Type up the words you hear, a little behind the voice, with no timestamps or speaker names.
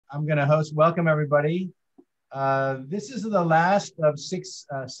I'm going to host. Welcome, everybody. This is the last of 6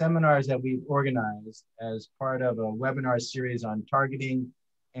 seminars that we've organized as part of a webinar series on targeting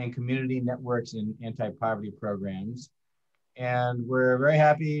and community networks in anti-poverty programs. And we're very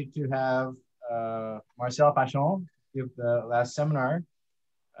happy to have Marcel Fafchamps give the last seminar.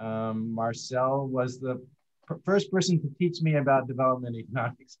 Marcel was the first person to teach me about development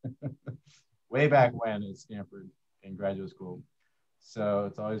economics way back when at Stanford in graduate school. So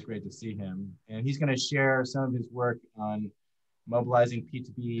it's always great to see him. And he's going to share some of his work on mobilizing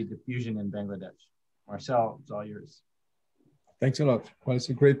P2P diffusion in Bangladesh. Marcel, it's all yours. Thanks a lot. Well, it's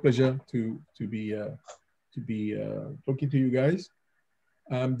a great pleasure to be talking to you guys.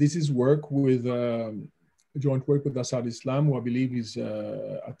 This is work with joint work with Asad Islam, who I believe is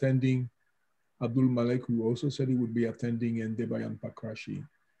attending, Abdul Malek, who also said he would be attending, and Debayan Pakrashi.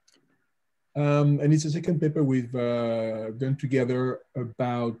 And it's a second paper we've done together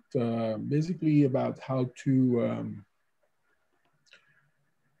about basically about how to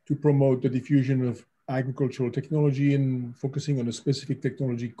promote the diffusion of agricultural technology and focusing on a specific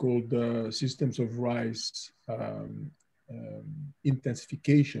technology called systems of rice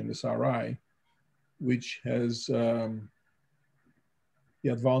intensification, SRI, which has the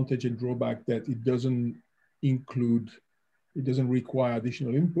advantage and drawback that it doesn't require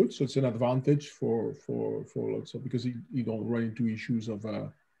additional input. So it's an advantage for lots of, because you don't run into issues of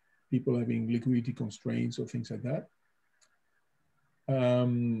people having liquidity constraints or things like that.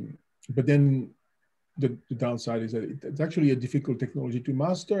 But then the downside is that it's actually a difficult technology to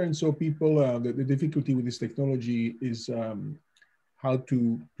master. And so people, the difficulty with this technology is how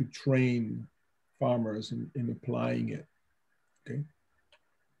to train farmers in applying it, okay?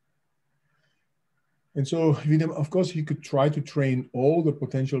 And so, of course, you could try to train all the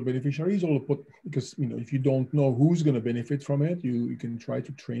potential beneficiaries, because if you don't know who's going to benefit from it, you can try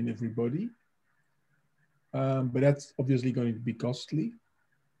to train everybody. But that's obviously going to be costly.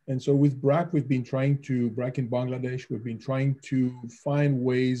 And so with BRAC, BRAC in Bangladesh, we've been trying to find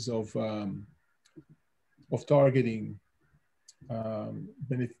ways of targeting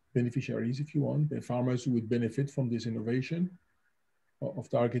beneficiaries, if you want, the farmers who would benefit from this innovation, of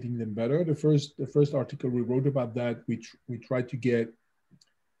targeting them better. The first article we wrote about that, we tried to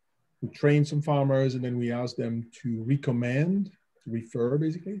train some farmers, and then we asked them to refer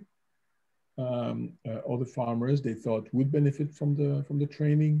basically other farmers they thought would benefit from the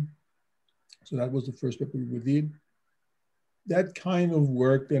training. So that was the first paper we did. That kind of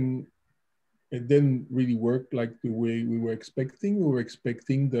worked, and it didn't really work like the way we were expecting. We were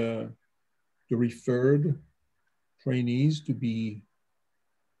expecting the referred trainees to be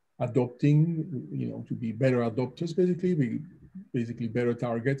adopting, to be better adopters, basically better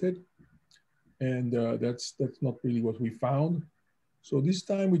targeted. And that's not really what we found. So this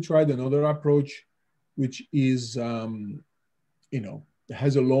time we tried another approach, which is, has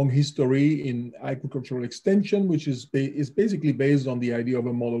a long history in agricultural extension, which is basically based on the idea of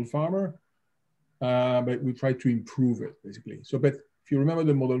a model farmer, but we tried to improve it, basically. So, but if you remember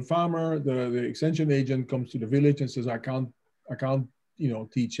the model farmer, the extension agent comes to the village and says, I can't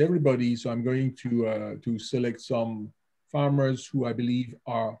teach everybody, so I'm going to select some farmers who I believe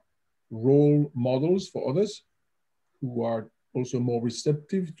are role models for others, who are also more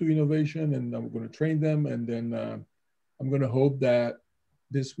receptive to innovation, and I'm going to train them, and then I'm going to hope that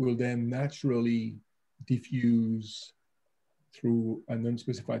this will then naturally diffuse through an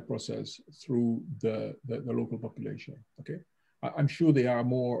unspecified process through the local population. Okay, I'm sure there are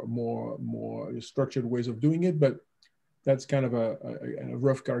more structured ways of doing it, but that's kind of a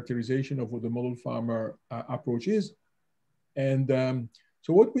rough characterization of what the model farmer approach is. And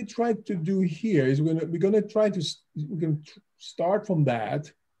so what we tried to do here is we're going to start from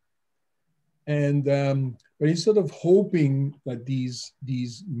that, and but instead of hoping that these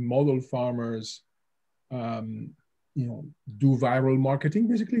model farmers do viral marketing,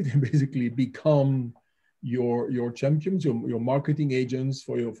 they basically become your champions, your marketing agents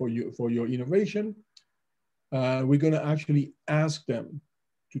for your innovation. We're going to actually ask them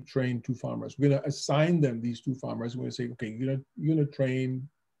to train 2 farmers. We're going to assign them these 2 farmers. We're going to say, okay, you're going to train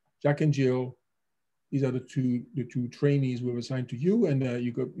Jack and Jill. These are the two trainees we've assigned to you, and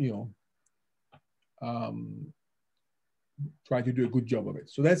you got try to do a good job of it.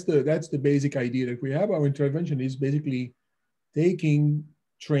 So that's the basic idea that we have. Our intervention is basically taking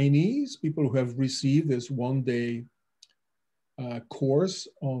trainees, people who have received this one-day course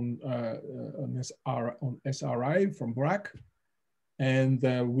on SRI from BRAC, and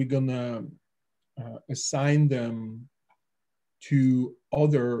we're gonna assign them to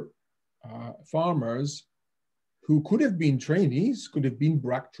other farmers who could have been trainees, could have been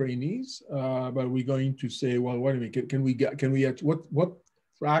BRAC trainees, but we're going to say, well, wait a minute, what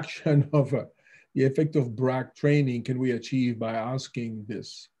fraction of the effect of BRAC training can we achieve by asking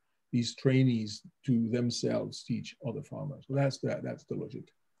these trainees to themselves teach other farmers? So that's the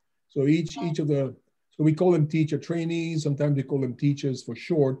logic. So so we call them teacher trainees. Sometimes we call them teachers for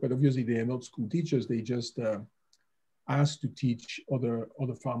short, but obviously they are not school teachers. They just asked to teach other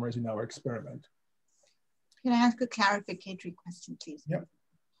farmers in our experiment. Can I ask a clarificatory question, please? Yeah,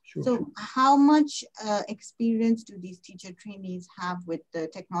 sure. So how much experience do these teacher trainees have with the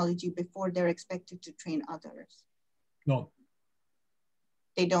technology before they're expected to train others? None.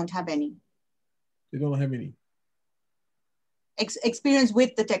 They don't have any? They don't have any. Experience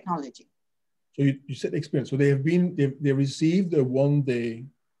with the technology. So you said experience. So they received a one-day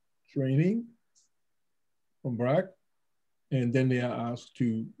training from BRAC, and then they are asked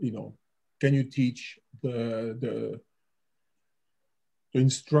to, can you teach the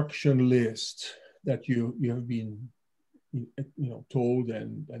instruction list that you have been told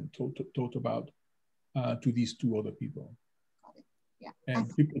and taught about to these two other people. Yeah.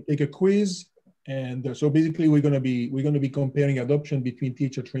 And people take a quiz, and so basically we're going to be comparing adoption between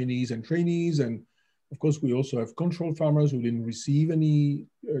teacher trainees, and of course we also have control farmers who didn't receive any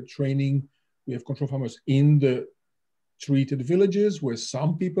training. We have control farmers in the treated villages where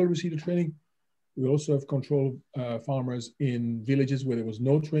some people receive the training. We also have control farmers in villages where there was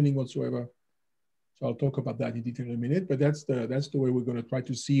no training whatsoever. So I'll talk about that in detail in a minute, but that's the way we're going to try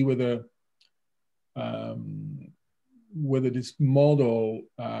to see whether this model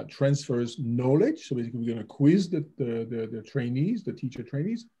transfers knowledge. So basically we're going to quiz the trainees, the teacher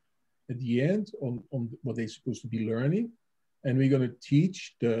trainees at the end on what they're supposed to be learning. And we're going to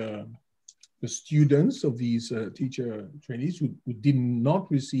teach the students of these teacher trainees who did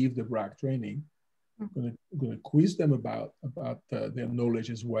not receive the BRAC training. We're going to quiz them about their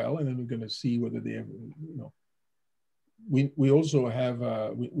knowledge as well, and then we're going to see whether they have, we also have,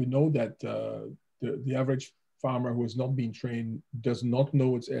 we know that the average farmer who has not been trained does not know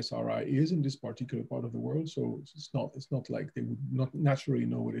what SRI is in this particular part of the world, so it's not like they would not naturally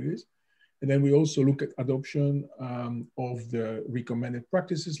know what it is. And then we also look at adoption of the recommended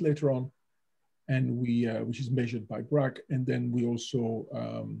practices later on, and which is measured by BRAC, and then we also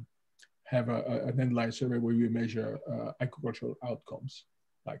have an end-line survey where we measure agricultural outcomes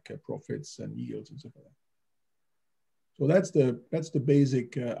like profits and yields and stuff like that. So that's the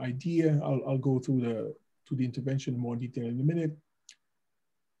basic idea. I'll go through the intervention in more detail in a minute.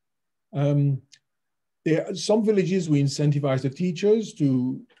 There are some villages we incentivize the teachers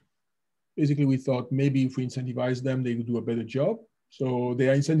to. Basically, we thought maybe if we incentivize them, they would do a better job. So they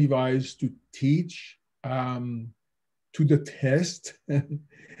are incentivized to teach to the test.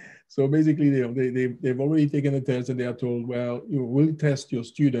 So basically, they've already taken the test and they are told, well, we'll test your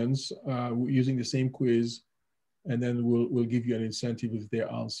students using the same quiz, and then we'll give you an incentive if they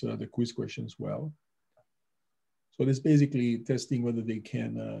answer the quiz questions well. So it's basically testing whether they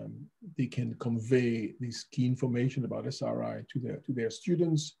can convey this key information about SRI to their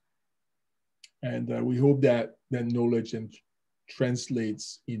students, and we hope that knowledge then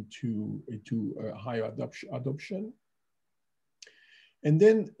translates into a higher adoption. And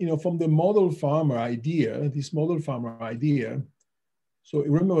then, from the model farmer idea, so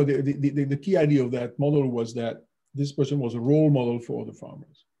remember the key idea of that model was that this person was a role model for other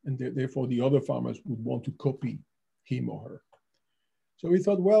farmers, and therefore the other farmers would want to copy him or her. So we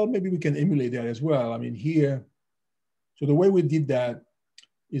thought, well, maybe we can emulate that as well. I mean, so the way we did that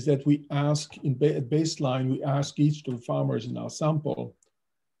is that we ask, at baseline, we ask each of the farmers in our sample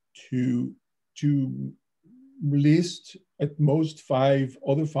to list at most 5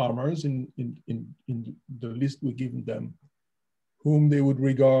 other farmers in the list we're giving them, whom they would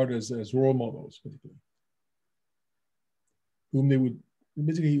regard as role models, basically. Whom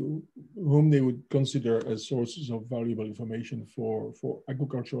they would consider as sources of valuable information for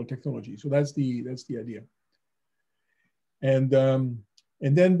agricultural technology. So that's the idea. And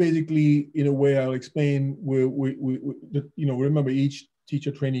then basically, in a way, I'll explain. Remember, each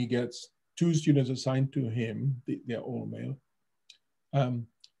teacher trainee gets 2 students assigned to him. They're all male. And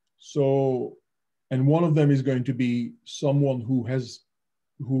one of them is going to be someone who has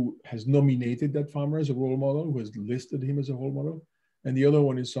nominated that farmer as a role model, who has listed him as a role model. And the other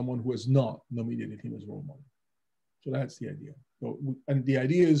one is someone who has not nominated him as a role model. So that's the idea. And the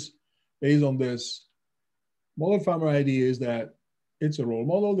idea is based on this model farmer idea is that it's a role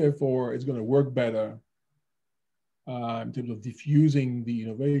model, therefore it's going to work better in terms of diffusing the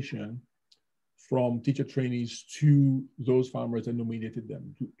innovation from teacher trainees to those farmers that nominated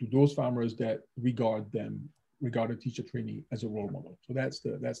them, to those farmers that regard them regard a teacher trainee as a role model. So that's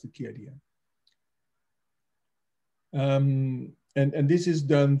the key idea. And this is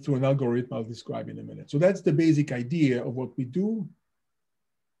done through an algorithm I'll describe in a minute. So that's the basic idea of what we do.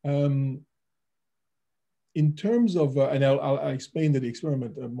 In terms of, and I'll explain the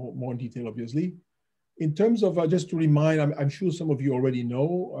experiment more in detail, obviously. In terms of, just to remind, I'm sure some of you already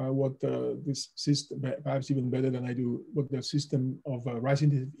know what this system, perhaps even better than I do, what the system of rice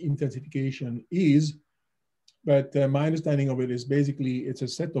intensification is. But my understanding of it is basically it's a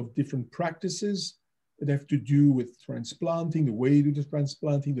set of different practices that have to do with transplanting, the way you do the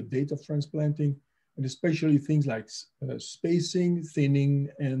transplanting, the date of transplanting, and especially things like spacing, thinning,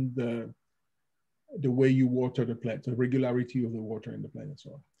 and the way you water the plant, the regularity of the water in the plant, and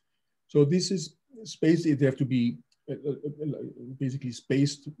so on. So this is spaced, they have to be basically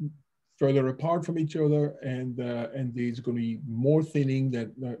spaced further apart from each other, and there's going to be more thinning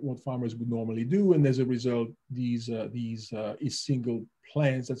than what farmers would normally do, and as a result, these single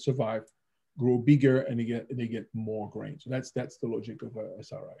plants that survive grow bigger and they get more grain. So that's the logic of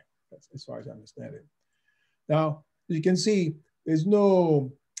SRI. That's as far as I understand it. Now, as you can see, there's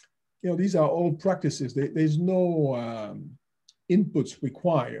no, these are all practices. There's no inputs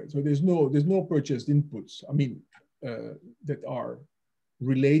required. So there's no purchased inputs, I mean, that are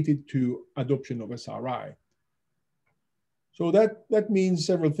related to adoption of SRI. So that means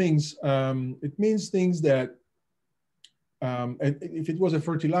several things. It means things that, and if it was a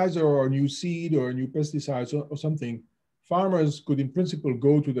fertilizer or a new seed or a new pesticide or something, farmers could in principle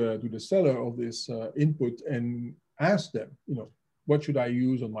go to the seller of this input and ask them, what should I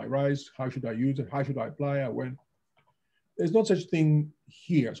use on my rice? How should I use it? How should I apply it? When? There's not such thing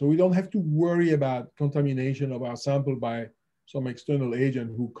here. So we don't have to worry about contamination of our sample by some external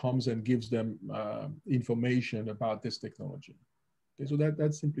agent who comes and gives them information about this technology. Okay, so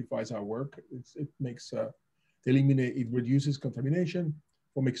that simplifies our work. It makes, it reduces contamination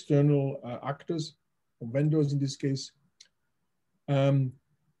from external actors, from vendors in this case.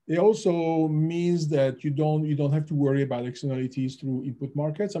 It also means that you don't have to worry about externalities through input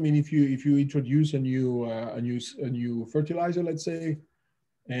markets. I mean, if you introduce a new fertilizer, let's say,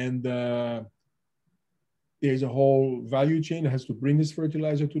 and there's a whole value chain that has to bring this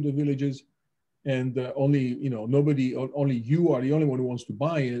fertilizer to the villages, and only only you are the only one who wants to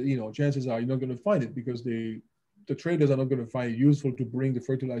buy it. Chances are you're not going to find it because the traders are not going to find it useful to bring the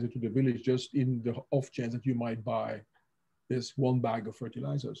fertilizer to the village just in the off chance that you might buy this one bag of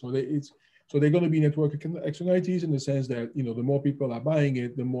fertilizer. So they're going to be network externalities in the sense that the more people are buying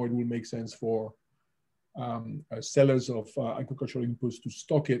it, the more it will make sense for sellers of agricultural inputs to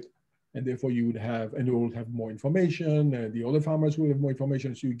stock it, and therefore you will have more information, and the other farmers will have more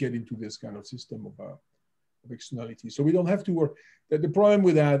information, so you get into this kind of system of externalities. So we don't have to work. The problem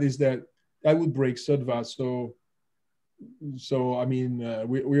with that is that would break SUDVA. So I mean,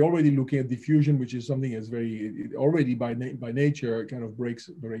 we're already looking at diffusion, which is something that's already by nature kind of breaks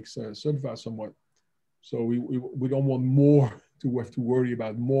SUDVA somewhat. So we don't want more to have to worry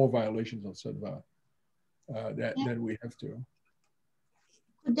about more violations of SUDVA than we have to.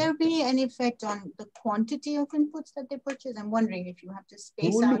 Could there be an effect on the quantity of inputs that they purchase? I'm wondering if you have to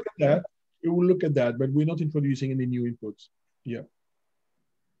space out. Look at that. We will look at that, but we're not introducing any new inputs. Yeah,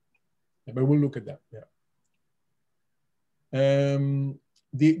 but we'll look at that. Yeah.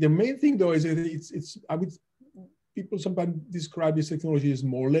 The main thing though is that people sometimes describe this technology as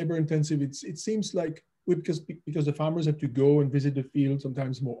more labor intensive. It seems like because the farmers have to go and visit the field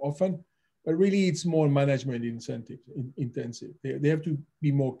sometimes more often, but really it's more management intensive. They have to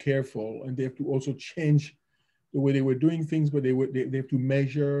be more careful, and they have to also change the way they were doing things, but they have to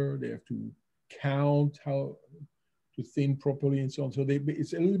measure, they have to count how to thin properly and so on. So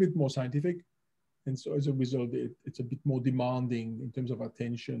it's a little bit more scientific. And so as a result, it's a bit more demanding in terms of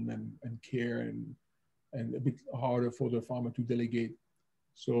attention and care, and a bit harder for the farmer to delegate.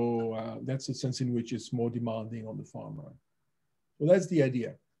 So that's the sense in which it's more demanding on the farmer. So that's the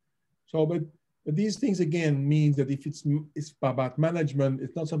idea. So, but these things again mean that if it's about management,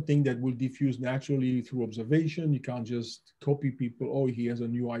 it's not something that will diffuse naturally through observation. You can't just copy people. Oh, he has a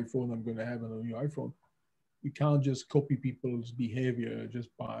new iPhone, I'm going to have a new iPhone. You can't just copy people's behavior just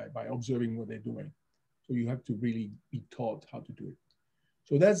by observing what they're doing. So you have to really be taught how to do it.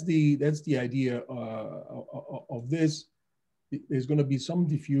 So that's the idea of this. There's going to be some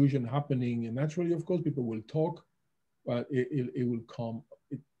diffusion happening, and naturally, of course, people will talk, but it will come.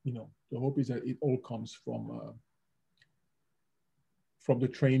 The hope is that it all comes from from the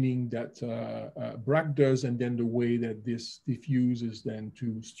training that BRAC does, and then the way that this diffuses then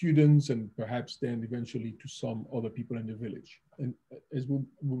to students and perhaps then eventually to some other people in the village. And as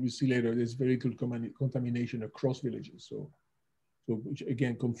we'll see later, there's very little contamination across villages. So which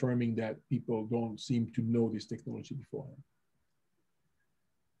again, confirming that people don't seem to know this technology beforehand.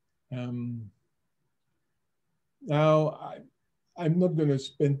 Now, I'm not going to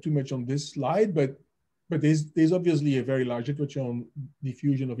spend too much on this slide, but there's obviously a very large literature on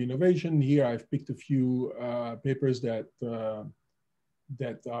diffusion of innovation. Here, I've picked a few papers that are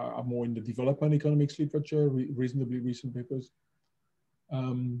more in the development economics literature, reasonably recent papers.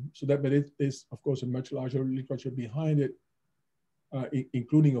 But there's of course a much larger literature behind it,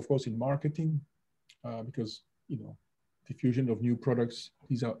 including of course in marketing, because diffusion of new products,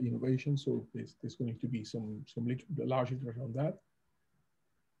 these are innovations. So there's going to be some large literature on that.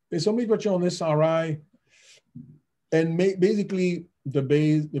 There's some literature on SRI, and basically the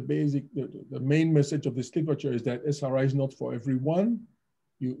main message of this literature is that SRI is not for everyone.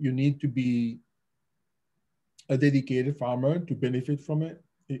 You need to be a dedicated farmer to benefit from it.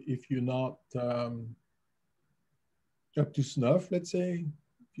 If you're not up to snuff, let's say,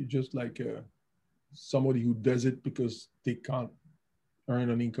 if you're just like somebody who does it because they can't earn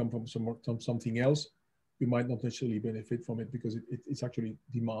an income from something else, you might not necessarily benefit from it because it's actually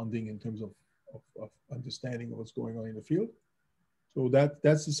demanding in terms of understanding of what's going on in the field. So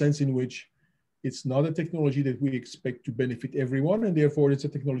that's the sense in which it's not a technology that we expect to benefit everyone, and therefore it's a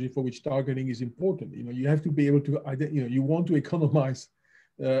technology for which targeting is important. You have to be able to, you want to economize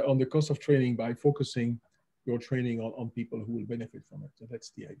on the cost of training by focusing your training on people who will benefit from it. So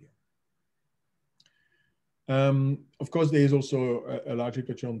that's the idea. Of course, there is also a large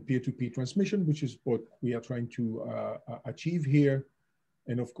literature on peer-to-peer transmission, which is what we are trying to achieve here.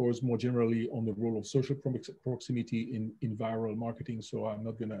 And of course, more generally on the role of social proximity in viral marketing. So I'm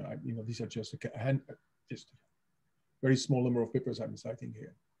not gonna, these are just a very small number of papers I'm citing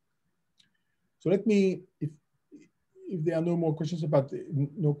here. So let me, if there are no more questions about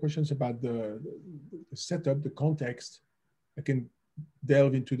the setup, the context, I can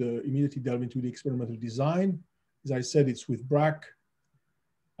immediately delve into the experimental design. As I said, it's with BRAC.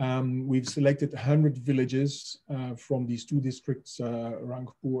 We've selected 100 villages from these two districts,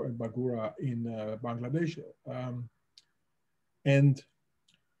 Rangpur and Bagura in Bangladesh. And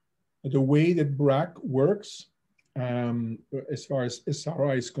the way that BRAC works, as far as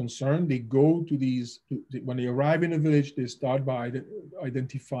SRI is concerned, they go to these, when they arrive in a village, they start by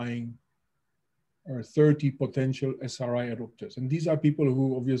identifying 30 potential SRI adopters. And these are people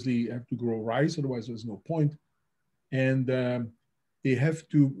who obviously have to grow rice, otherwise there's no point. And they have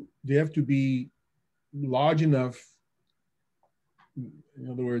to be large enough, in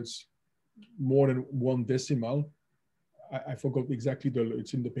other words, more than 1 decimal. I forgot exactly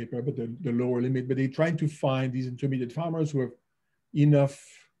it's in the paper, but the lower limit, but they're trying to find these intermediate farmers who have enough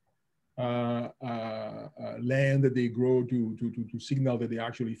land that they grow to signal that they're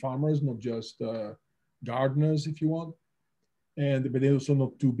actually farmers, not just gardeners, if you want. But they're also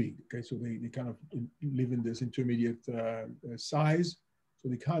not too big, okay? So they kind of live in this intermediate size. So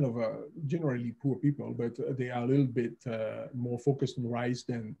they kind of generally poor people, but they are a little bit more focused on rice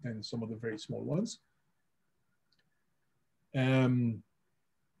than some of the very small ones. And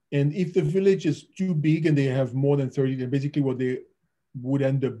if the village is too big and they have more than 30, then basically what they would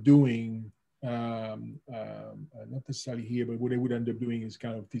end up doing, not necessarily here, but what they would end up doing is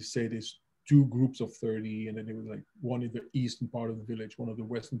kind of to say there's 2 groups of 30, and then there was like one in the eastern part of the village, one of the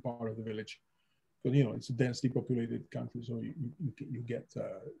western part of the village. But it's a densely populated country, so you get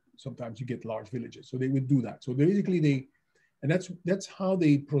sometimes you get large villages. So they would do that. So basically and that's how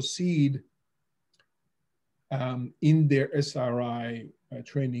they proceed in their SRI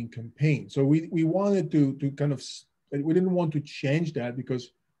training campaign. So we wanted to kind of, we didn't want to change that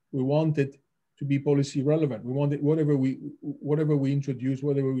because we wanted to be policy relevant. We wanted whatever we introduce,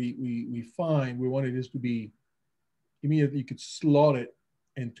 whatever we find, we wanted this to be immediately you could slot it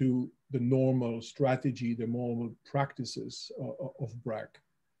into the normal strategy, the normal practices of BRAC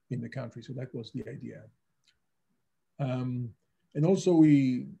in the country. So that was the idea. And also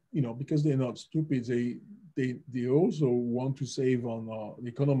because they're not stupid, they also want to save on,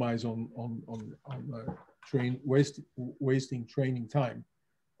 economize on wasting training time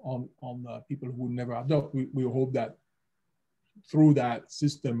on people who would never adopt. We hope that through that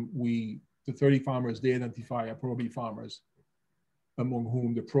system, the 30 farmers they identify are probably farmers among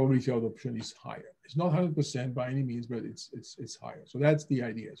whom the probability of adoption is higher. It's not 100% by any means, but it's higher. So that's the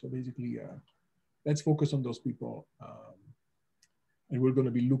idea. So basically, let's focus on those people. And we're going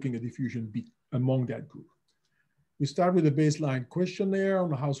to be looking at diffusion among that group. We start with a baseline questionnaire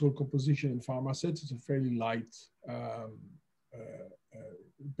on the household composition and farm assets. It's a fairly light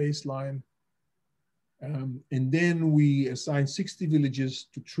baseline. And then we assign 60 villages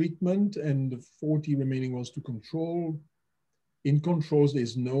to treatment and the 40 remaining ones to control. In controls,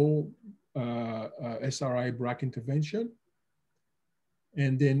 there's no SRI BRAC intervention.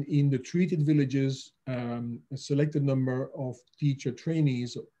 And then in the treated villages, a selected number of teacher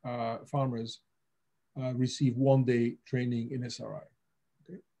trainees, farmers, receive 1 day training in SRI.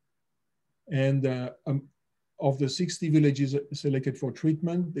 Okay? And of the 60 villages selected for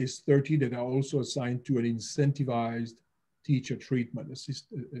treatment, there's 30 that are also assigned to an incentivized teacher treatment,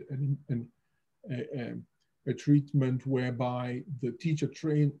 a treatment whereby the teacher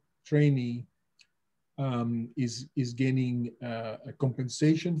trainee is gaining a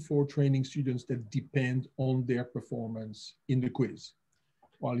compensation for training students that depend on their performance in the quiz.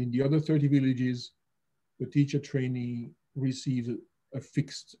 While in the other 30 villages, the teacher trainee receives a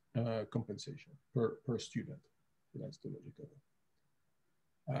fixed compensation per student. So that's the logic of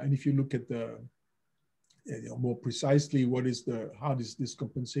it. And if you look at the, more precisely, how is this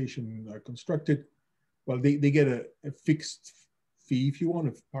compensation constructed? Well, they get a fixed fee, if you want,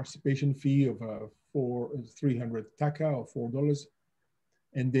 a participation fee of 300 taka or $4.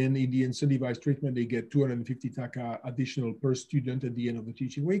 And then in the incentivized treatment, they get 250 taka additional per student at the end of the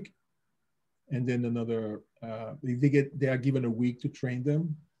teaching week. And then another, they are given a week to train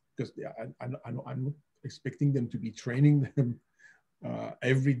them, because I'm not expecting them to be training them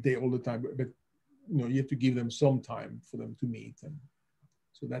every day all the time, but you have to give them some time for them to meet. And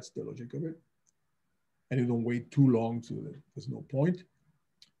so that's the logic of it. And you don't wait too long, so there's no point.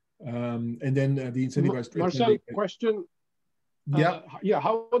 And then the incentivized treatment. Marcel, question. Yeah.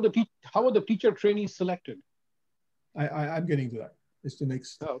 How are the teacher trainees selected? I'm getting to that. It's the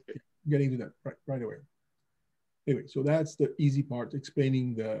next. Oh, okay. I'm getting to that right away. Anyway, so that's the easy part.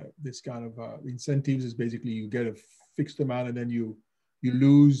 Explaining this kind of incentives is basically you get a fixed amount and then you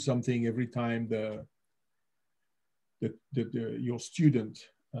lose something every time your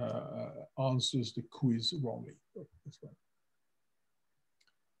student answers the quiz wrongly. That's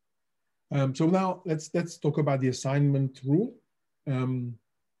right. So now let's talk about the assignment rule.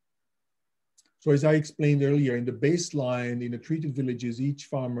 So as I explained earlier, in the baseline, in the treated villages, each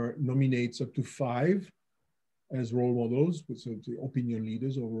farmer nominates up to 5 as role models, which are the opinion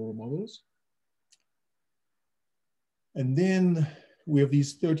leaders or role models. And then we have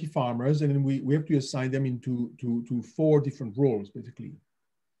these 30 farmers, and then we have to assign them into to 4 different roles, basically.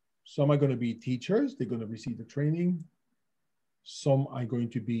 Some are going to be teachers. They're going to receive the training. Some are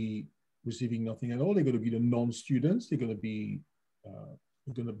going to be receiving nothing at all. They're going to be the non-students. They're going to be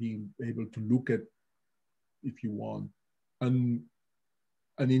able to look at, if you want, an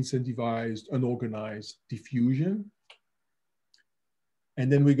incentivized, unorganized diffusion.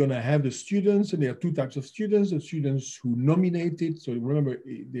 And then we're going to have the students, and there are 2 types of students: the students who nominated. So remember,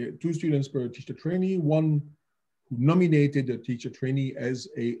 there are 2 students per teacher trainee, one who nominated the teacher trainee as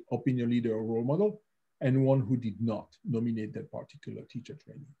an opinion leader or role model, and one who did not nominate that particular teacher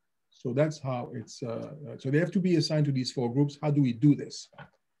trainee. So that's how it's, so they have to be assigned to these 4 groups. How do we do this?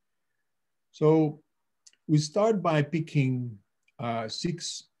 So we start by picking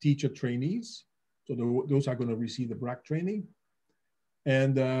 6 teacher trainees. So those are going to receive the BRAC training.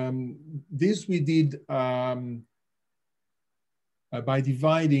 And this we did by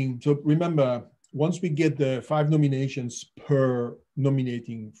dividing. So remember, once we get the 5 nominations per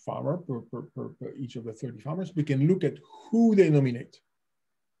nominating farmer, per each of the 30 farmers, we can look at who they nominate.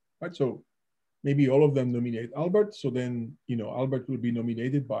 Right? So maybe all of them nominate Albert. So then, Albert will be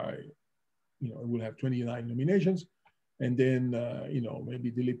nominated by, we'll have 29 nominations. And then,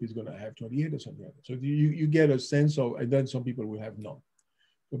 maybe Dilip is going to have 28 or something like that. So you get a sense of, and then some people will have none.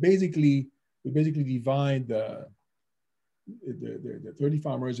 So basically, we divide the 30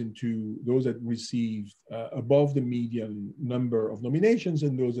 farmers into those that received above the median number of nominations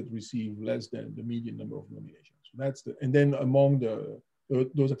and those that receive less than the median number of nominations. So that's and then among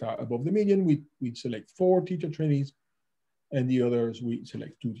those that are above the median, we select 4 teacher trainees, and the others we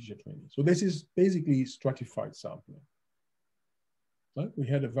select 2 teacher trainees. So this is basically stratified sampling. Right? We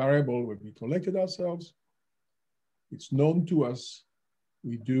had a variable where we collected ourselves. It's known to us.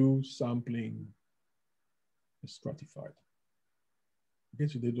 We do sampling stratified. Okay,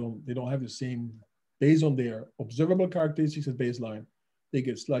 so they don't have the same, based on their observable characteristics at baseline, they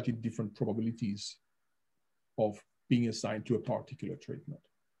get slightly different probabilities of being assigned to a particular treatment.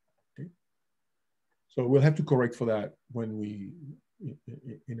 Okay, so we'll have to correct for that when we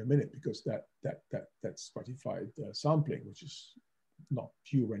in a minute, because that's stratified sampling, which is not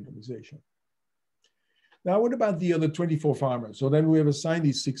pure randomization. Now, what about the other 24 farmers? So then we have assigned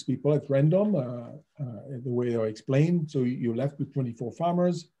these 6 people at random, the way I explained. So you're left with 24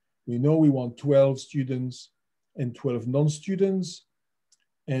 farmers. We know we want 12 students and 12 non-students.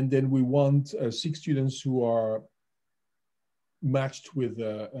 And then we want 6 students who are matched with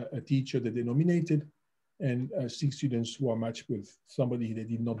a teacher that they nominated, and 6 students who are matched with somebody they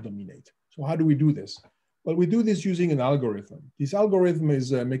did not nominate. So how do we do this? Well, we do this using an algorithm. This algorithm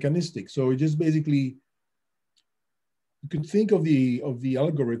is mechanistic. So it just basically, you could think of the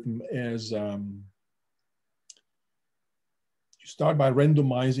algorithm as you start by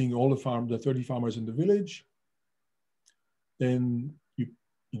randomizing all the 30 farmers in the village. Then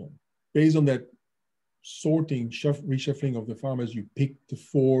you know, based on that sorting, reshuffling of the farmers, you pick the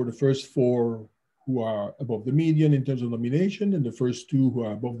first 4 who are above the median in terms of nomination, and the first 2 who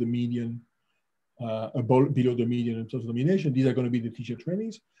are above the median, below the median in terms of nomination. These are going to be the teacher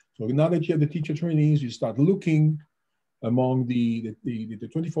trainees. So now that you have the teacher trainees, you start looking among the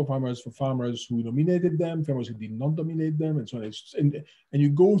 24 farmers for farmers who nominated them, farmers who did not nominate them, and so on. And you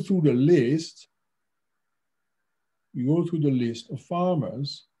go through the list. You go through the list of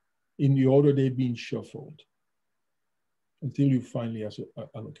farmers in the order they've been shuffled until you finally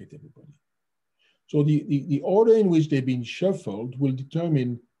allocate everybody. So the order in which they've been shuffled will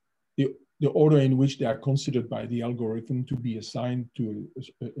determine the order in which they are considered by the algorithm to be assigned to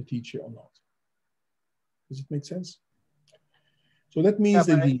a teacher or not. Does it make sense? So that means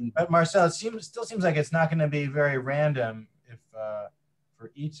but Marcel, it still seems like it's not going to be very random if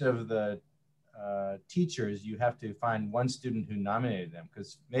for each of the teachers, you have to find one student who nominated them,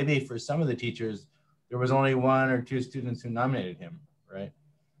 because maybe for some of the teachers, there was only 1 or 2 students who nominated him, right?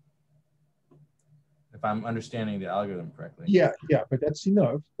 If I'm understanding the algorithm correctly. Yeah, but that's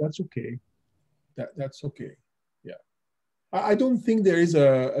enough. That's okay. That's okay. Yeah, I don't think there is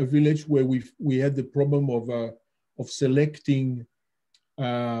a village where we had the problem of selecting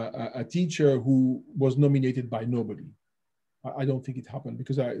a teacher who was nominated by nobody. I don't think it happened,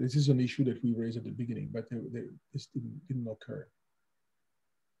 because this is an issue that we raised at the beginning, but this didn't occur.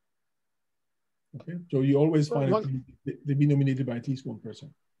 Okay, so you always find they've been nominated by at least 1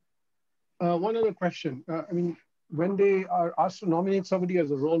 person. One other question. I mean, when they are asked to nominate somebody as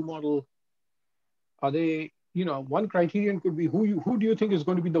a role model, are they, you know, one criterion could be who do you think is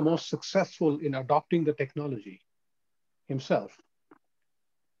going to be the most successful in adopting the technology himself?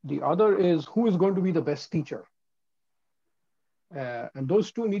 The other is who is going to be the best teacher? And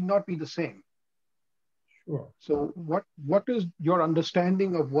those 2 need not be the same. Sure. So what is your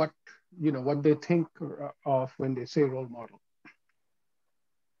understanding of what they think of when they say role model?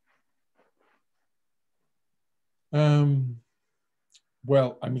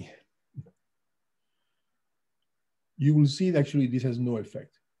 Well, I mean, you will see that actually this has no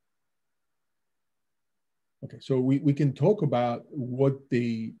effect. Okay, so we can talk about what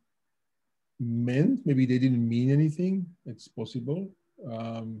they meant. Maybe they didn't mean anything. It's possible.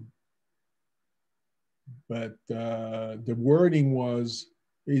 But the wording was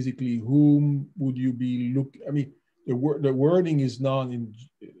basically, whom would you be I mean, the wording is not in,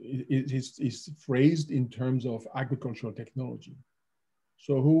 it's phrased in terms of agricultural technology.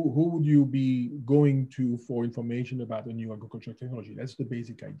 So who would you be going to for information about the new agricultural technology? That's the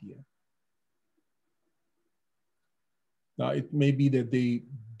basic idea. Now, it may be that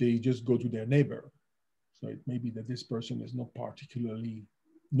they just go to their neighbor. So it may be that this person is not particularly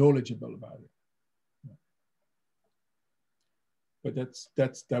knowledgeable about it. But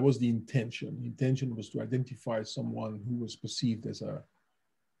that was the intention. The intention was to identify someone who was perceived as a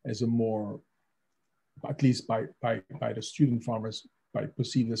more, at least by the student farmers,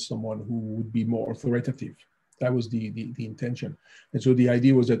 perceived as someone who would be more authoritative. That was the intention. And so the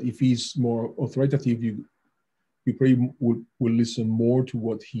idea was that if he's more authoritative, you probably will listen more to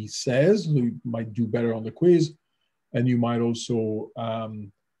what he says. So you might do better on the quiz, and you might also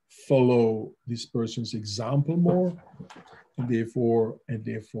follow this person's example more. And therefore,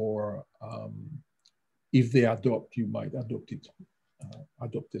 if they adopt, you might adopt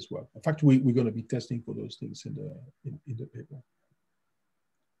as well. In fact, we're going to be testing for those things in the paper.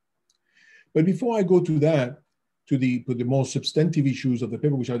 But before I go to that, to the more substantive issues of the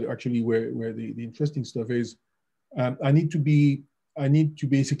paper, which are actually where the interesting stuff is, I need to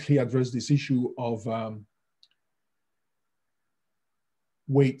basically address this issue of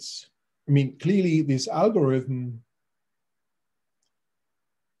weights. I mean, clearly this algorithm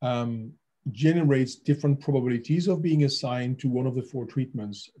generates different probabilities of being assigned to one of the 4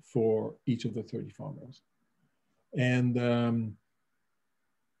 treatments for each of the 30 farmers. And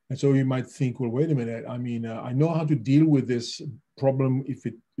And so you might think, well, wait a minute. I mean, I know how to deal with this problem if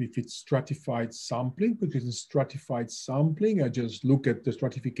it's stratified sampling, because in stratified sampling, I just look at the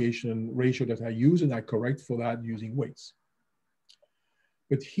stratification ratio that I use and I correct for that using weights.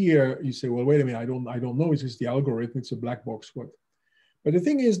 But here you say, well, wait a minute, I don't know. It's just the algorithm. It's a black box. What? But the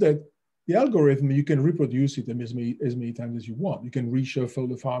thing is that the algorithm, you can reproduce it as many times as you want. You can reshuffle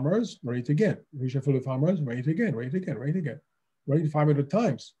the farmers, run it again. Reshuffle the farmers, run it again, run it again, run it again. Run it 500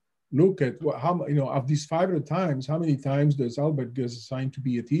 times. Look at how, you know, of these 500 times, how many times does Albert get assigned to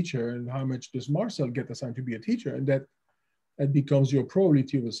be a teacher and how much does Marcel get assigned to be a teacher? And that becomes your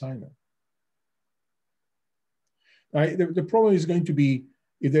probability of assignment. The problem is going to be,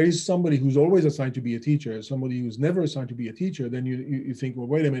 if there is somebody who's always assigned to be a teacher, somebody who's never assigned to be a teacher, then you think, well,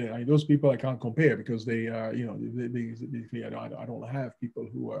 wait a minute, those people I can't compare because they are, you know, basically I don't have people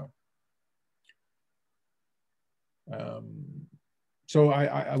who are. So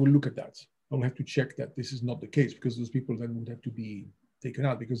I will look at that. I will have to check that this is not the case, because those people then would have to be taken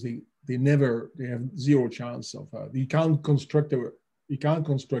out, because they have zero chance of. You can't construct a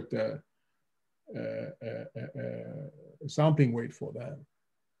sampling weight for them.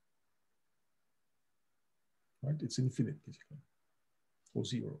 Right? It's infinite, basically, or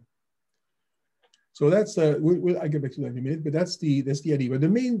zero. So that's I'll get back to that in a minute. But that's the idea. But the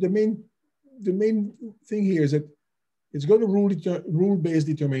main thing here is that it's got a rule-based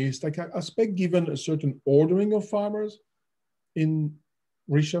deterministic aspect given a certain ordering of farmers in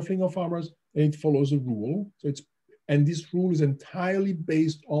reshuffling of farmers, and it follows a rule. So and this rule is entirely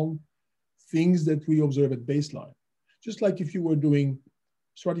based on things that we observe at baseline. Just like if you were doing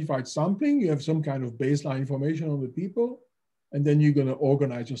stratified sampling, you have some kind of baseline information on the people, and then you're going to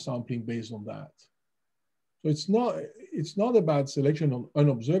organize your sampling based on that. So it's not about selection on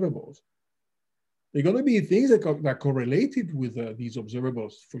unobservables. There are going to be things that are correlated with these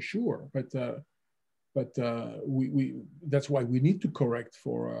observables for sure, but that's why we need to correct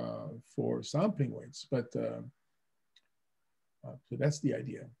for sampling weights. But so that's the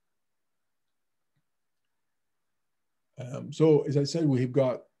idea. So as I said, we've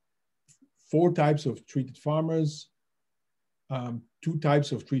got 4 types of treated farmers, 2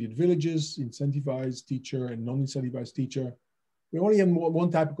 types of treated villages, incentivized teacher and non-incentivized teacher. We only have 1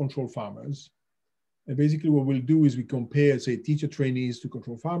 type of control farmers. And basically what we'll do is we compare, say, teacher trainees to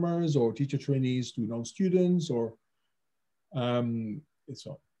control farmers, or teacher trainees to non-students, or and so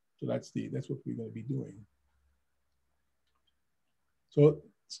on. So that's what we're going to be doing. So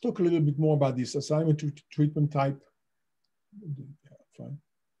let's talk a little bit more about this assignment to treatment type. Fine.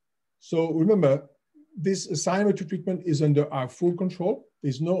 So remember, this assignment to treatment is under our full control.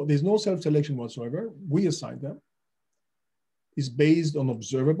 There's no self-selection whatsoever. We assign them. It's based on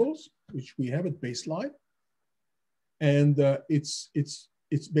observables, which we have at baseline, and it's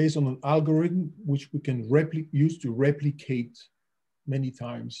based on an algorithm which we can use to replicate many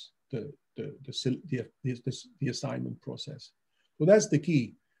times the assignment process. So that's the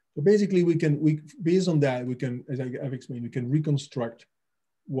key. So basically, based on that, we can, as I've explained, we can reconstruct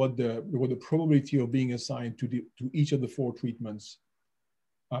what the probability of being assigned to each of the 4 treatments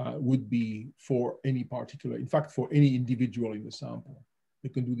would be for any particular, in fact, for any individual in the sample. We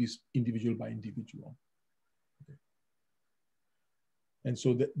can do this individual by individual. Okay. And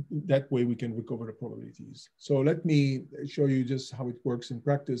so that way we can recover the probabilities. So let me show you just how it works in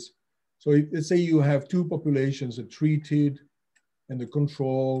practice. So let's say you have 2 populations, a treated and the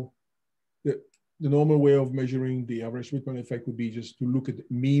control. The normal way of measuring the average treatment effect would be just to look at the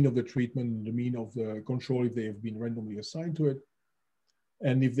mean of the treatment and the mean of the control if they have been randomly assigned to it.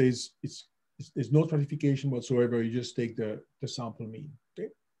 And if there's no stratification whatsoever, you just take the sample mean. Okay.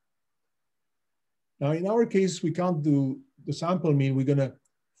 Now in our case, we can't do the sample mean. We're gonna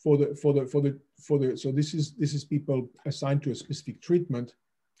so this is people assigned to a specific treatment.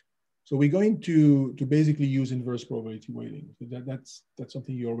 So we're going to basically use inverse probability weighting. So that's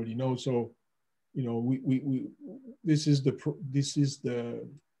something you already know. So you know this is the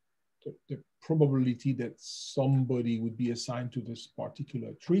probability that somebody would be assigned to this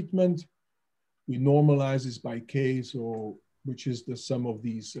particular treatment. We normalize this by K, so which is the sum of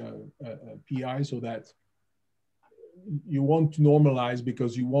these PI, so that you want to normalize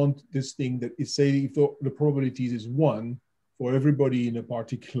because you want this thing that is, say, if the probabilities is 1 for everybody in a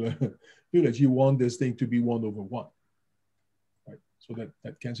particular village, you want this thing to be 1/1, right? So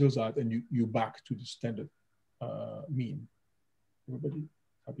that cancels out, and you back to the standard mean. Everybody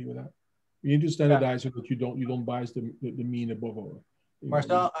happy with that? You need to standardize so that you don't bias the mean above all.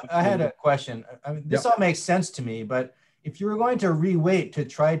 Marcel, I had a question. I mean, this all makes sense to me, but if you were going to reweight to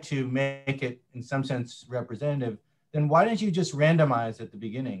try to make it in some sense representative, then why didn't you just randomize at the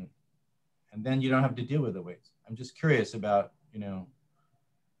beginning, and then you don't have to deal with the weights? I'm just curious about, you know,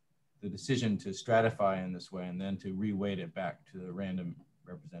 the decision to stratify in this way and then to re-weight it back to the random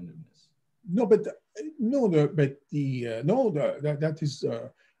representativeness. No, but no, that is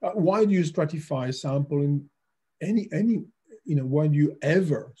why do you stratify a sample in any you know, why do you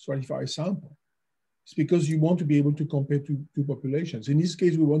ever stratify a sample? It's because you want to be able to compare two populations. In this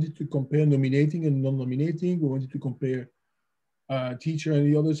case, we wanted to compare nominating and non-nominating. We wanted to compare teacher and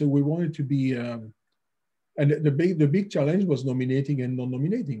the others. So we wanted to be, and the big challenge was nominating and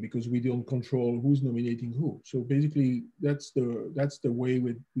non-nominating, because we don't control who's nominating who. So basically, that's the way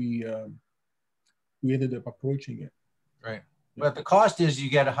we ended up approaching it. Right. But the cost is you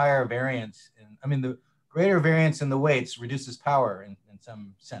get a higher variance. I mean, the greater variance in the weights reduces power in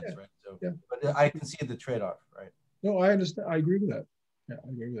some sense, right? So, yeah. But I can see the trade-off, right? No, I understand. I agree with that. Yeah, I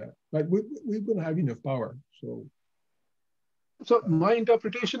agree with that. But we're going to have enough power. So my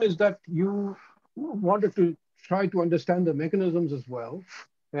interpretation is that you wanted to try to understand the mechanisms as well.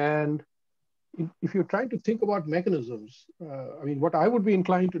 And if you're trying to think about mechanisms, I mean, what I would be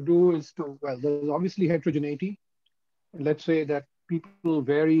inclined to do is to, well, there's obviously heterogeneity. Let's say that people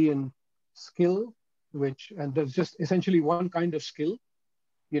vary in skill, and there's just essentially one kind of skill,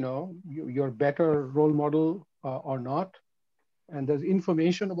 you know, you're better role model or not. And there's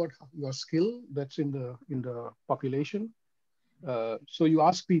information about your skill that's in the population. So you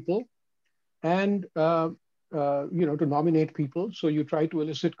ask people, and you know, to nominate people. So you try to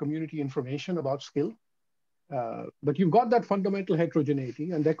elicit community information about skill. But you've got that fundamental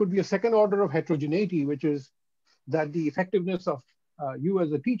heterogeneity, and there could be a second order of heterogeneity, which is that the effectiveness of you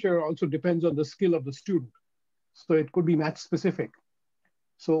as a teacher also depends on the skill of the student. So it could be match specific.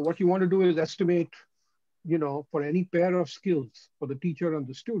 So what you want to do is estimate, you know, for any pair of skills for the teacher and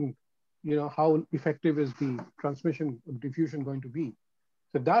the student, you know, how effective is the transmission of diffusion going to be?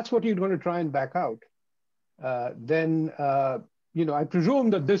 So that's what you're going to try and back out. Then, you know, I presume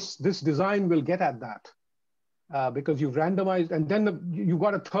that this design will get at that because you've randomized, and then you've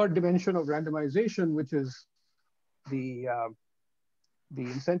got a third dimension of randomization, which is the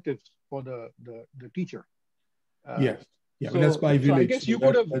incentives for the teacher. Yes. Yeah, so, but that's by village. So I guess you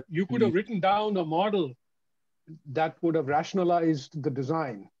could have written down a model that would have rationalized the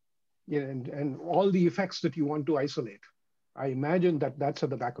design, you know, and all the effects that you want to isolate. I imagine that that's at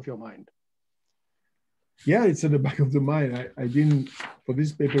the back of your mind. Yeah, it's at the back of the mind. I didn't, for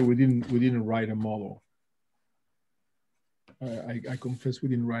this paper, we didn't write a model. I confess we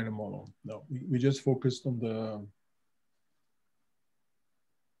didn't write a model. No, we just focused on the.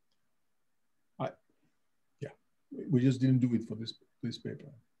 We just didn't do it for this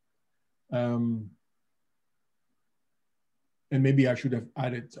paper. And maybe I should have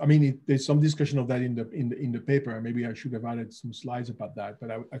added. I mean, there's some discussion of that in the paper. Maybe I should have added some slides about that.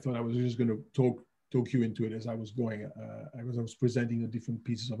 But I thought I was just going to talk you into it as I was going. I was presenting the different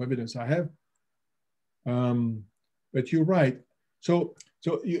pieces of evidence I have. But you're right. So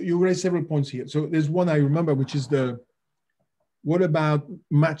you raised several points here. So there's one I remember, which is what about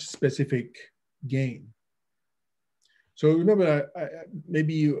match specific gain? So remember,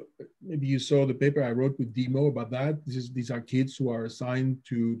 maybe you saw the paper I wrote with Demo about that. These are kids who are assigned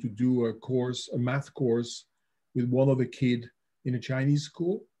to do a math course with one other kid in a Chinese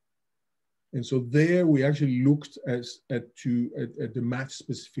school. And so there we actually looked at the match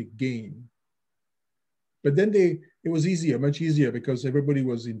specific gain. But then it was easier, much easier, because everybody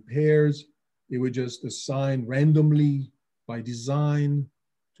was in pairs. They were just assigned randomly by design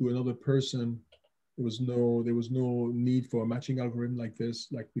to another person. There was no need for a matching algorithm like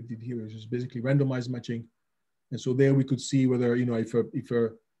this, like we did here. It was just basically randomized matching. And so there we could see whether, you know, if a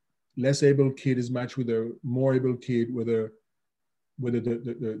less able kid is matched with a more able kid, whether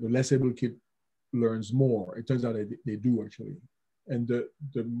the less able kid learns more. It turns out they do actually. And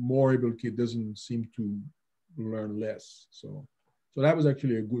the more able kid doesn't seem to learn less. So that was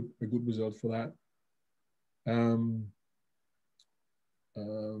actually a good result for that.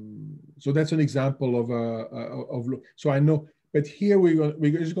 So that's an example of so I know, but here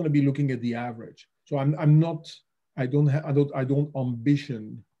we're just going to be looking at the average. So I don't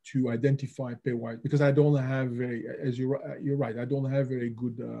ambition to identify pairwise, because I don't have as you're right, I don't have very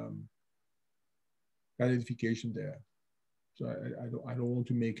good identification there. So I don't want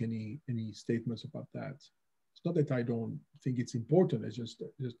to make any statements about that. It's not that I don't think it's important. It's just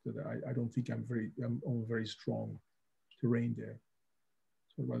that I don't think I'm on very strong terrain there.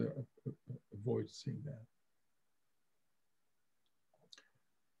 So I'd rather avoid saying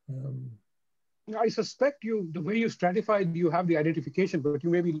that. I suspect the way you stratified, you have the identification, but you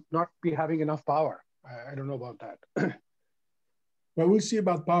maybe not be having enough power. I don't know about that. Well, we'll see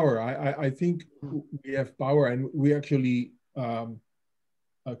about power. I think we have power, and we actually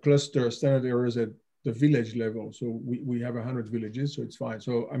cluster standard errors at the village level. So we have 100 villages, so it's fine.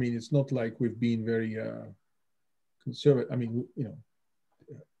 So, I mean, it's not like we've been very conservative. I mean, you know,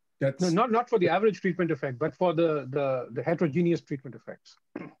 that's... No, not for the average treatment effect, but for the heterogeneous treatment effects.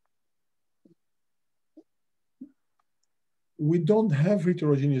 We don't have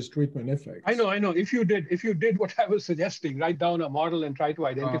heterogeneous treatment effects. I know. If you did what I was suggesting, write down a model and try to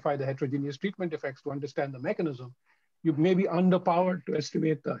identify the heterogeneous treatment effects to understand the mechanism, you may be underpowered to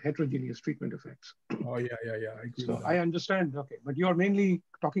estimate the heterogeneous treatment effects. Oh, yeah. I agree with that. I understand. Okay, but you're mainly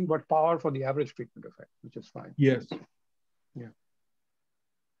talking about power for the average treatment effect, which is fine. Yes. Yeah.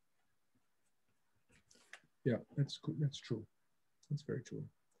 Yeah, that's good. That's true. That's very true.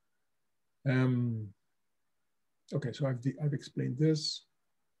 Okay, so I've explained this.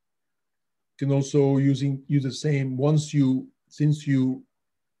 You can also use the same since you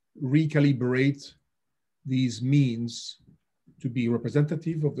recalibrate these means to be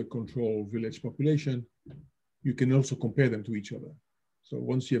representative of the control village population, you can also compare them to each other. So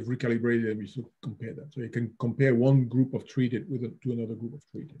once you have recalibrated them, you should compare them. So you can compare one group of treated to another group of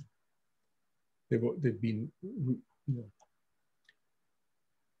treated. They've been, you know.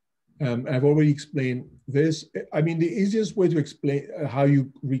 I've already explained this. I mean, the easiest way to explain how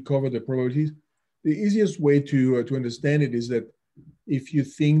you recover the probabilities, the easiest way to understand it is that if you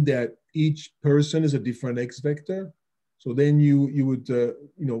think that each person is a different X vector, so then you would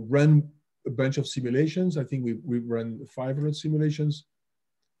run a bunch of simulations. I think we run 500 simulations.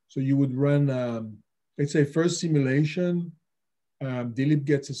 So you would run, let's say, first simulation, Dilip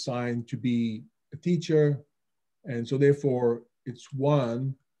gets assigned to be a teacher, and so therefore it's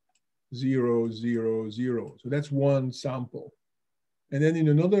 1, 0, 0, 0. So that's one sample. And then in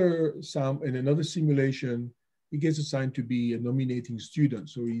another simulation, he gets assigned to be a nominating student.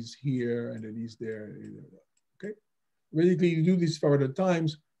 So he's here and then he's there. Okay. Basically, you do this 500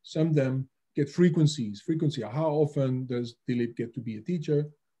 times. Some of them get frequencies. Frequency, how often does Dilip get to be a teacher?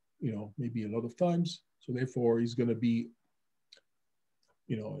 You know, maybe a lot of times. So therefore, he's going to be,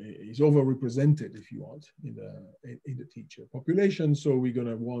 you know, he's overrepresented, if you want, in the teacher population. So we're going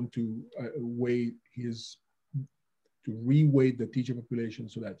to want to re-weight the teacher population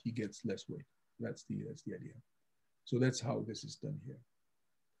so that he gets less weight. That's the idea. So that's how this is done here.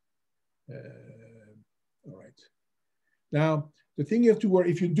 All right. Now, the thing you have to worry,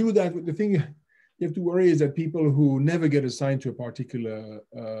 if you do that, the thing you have to worry is that people who never get assigned to a particular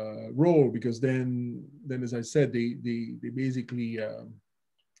role, because then as I said, they basically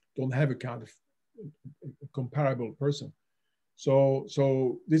don't have a kind of a comparable person. So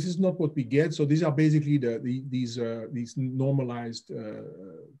this is not what we get. So these are basically these normalized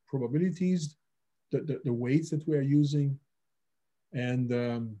probabilities, the weights that we are using, and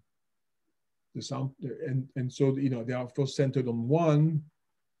so you know they are first centered on 1,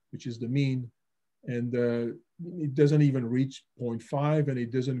 which is the mean, and it doesn't even reach 0.5, and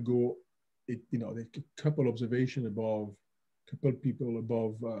it doesn't go. There's a couple observation above, couple people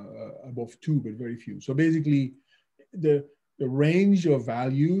above 2, but very few. So basically, the range of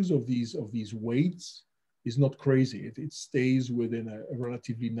values of these weights is not crazy. It stays within a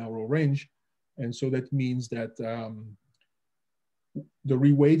relatively narrow range, and so that means that the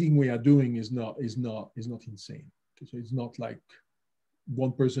reweighting we are doing is not insane. Okay, so it's not like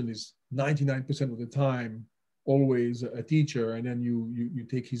one person is 99% of the time always a teacher, and then you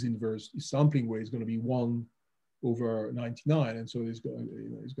take his inverse. His sampling weight is going to be 1 over 99, and so it's going to be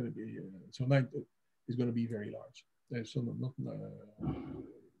it's going to be very large. So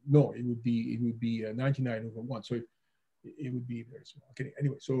no, it would be 99 over 1. So it would be very small. Okay.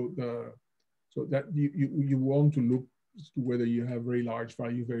 Anyway, so that you want to look to whether you have very large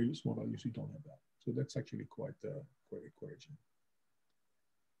value, very small values. You don't have that. So that's actually quite encouraging.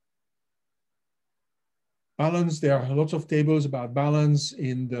 Balance. There are lots of tables about balance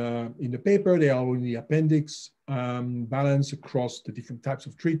in the paper. They are in the appendix. Balance across the different types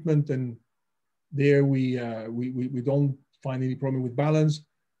of treatment, and there we don't find any problem with balance.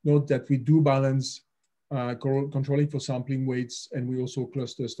 Note that we do balance controlling for sampling weights, and we also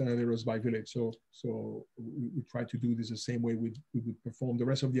cluster standard errors by village. So we try to do this the same way we would perform the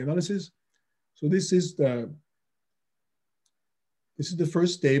rest of the analysis. So this is the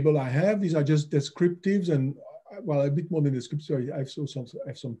first table I have. These are just descriptives, and well, a bit more than descriptive. I have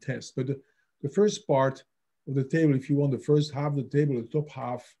some tests, but the first part of the table, if you want, the first half of the table, the top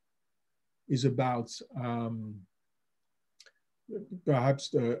half, is about perhaps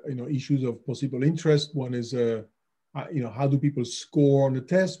the issues of possible interest. One is how do people score on the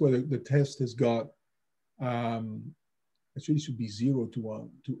test, whether the test has got Actually, it should be 0 to 1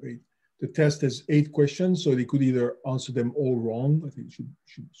 to 8. The test has 8 questions, so they could either answer them all wrong. I think it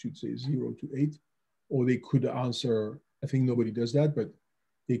should say 0 to 8, or they could answer. I think nobody does that, but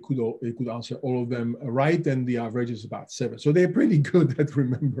they could answer all of them right, and the average is about 7. So they're pretty good at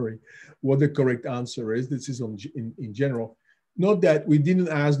remembering what the correct answer is. This is in general. Not that we didn't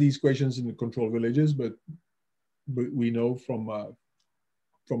ask these questions in the control villages, but we know from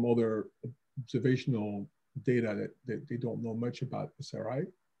other observational data that they don't know much about SRI.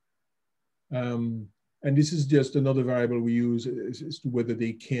 And this is just another variable we use as to whether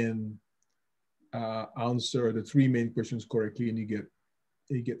they can answer the 3 main questions correctly, and you get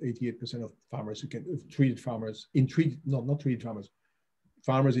 88% of farmers who can, treated farmers in treated, not treated farmers,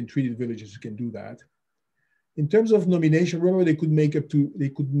 farmers in treated villages who can do that. In terms of nomination, remember they could make up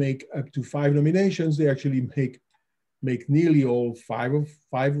to 5 nominations. They actually make nearly all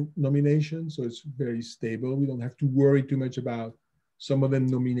 5 nominations, so it's very stable. We don't have to worry too much about some of them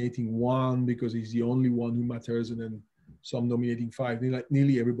nominating 1 because he's the only one who matters, and then some nominating 5.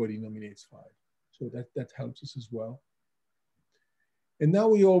 Nearly everybody nominates 5, so that helps us as well. And now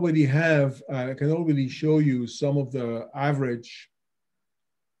we already have, I can already show you some of the average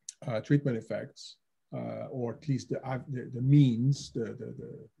treatment effects, or at least the means,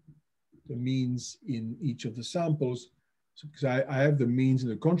 the means in each of the samples. So, because I have the means in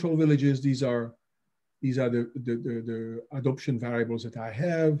the control villages. These are the adoption variables that I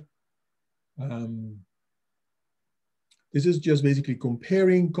have. This is just basically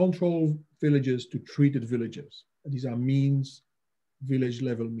comparing control villages to treated villages. These are means, village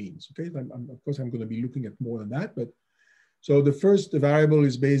level means, okay? Of course, I'm gonna be looking at more than that, but so the first variable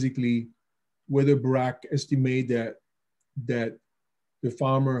is basically whether BRAC estimate that the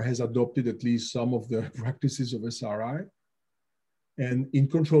farmer has adopted at least some of the practices of SRI. And in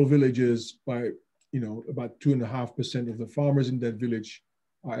control villages, by about 2.5% of the farmers in that village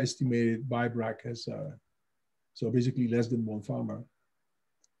are estimated by BRAC as, so basically less than 1 farmer.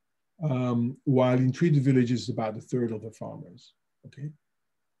 While in treated villages, about 1/3 of the farmers, okay?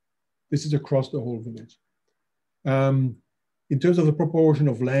 This is across the whole village. In terms of the proportion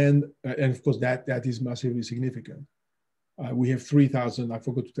of land, and of course that is massively significant. We have 3,000, I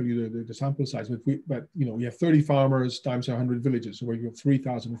forgot to tell you the sample size, but we have 30 farmers times 100 villages, so we have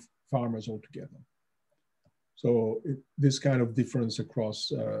 3,000 farmers altogether. So this kind of difference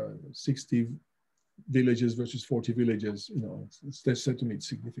across 60 villages versus 40 villages, it's certainly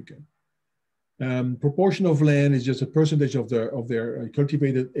significant. Proportion of land is just a percentage of their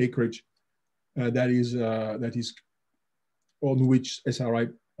cultivated acreage that is on which SRI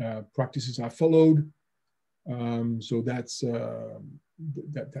practices are followed. So that's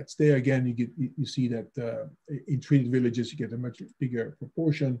there again. You see that in treated villages you get a much bigger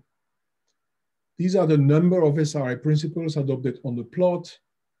proportion. These are the number of SRI principles adopted on the plot.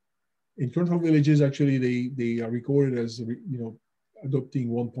 In control villages, actually they are recorded as adopting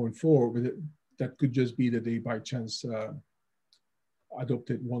 1.4, but that could just be that they by chance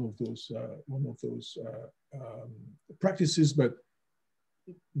adopted one of those practices, but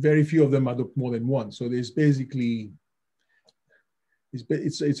very few of them adopt more than 1. So there's basically,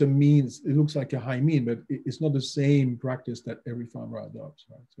 it's a means, it looks like a high mean, but it's not the same practice that every farmer adopts,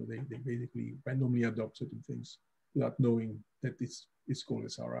 right? So they basically randomly adopt certain things without knowing that it's called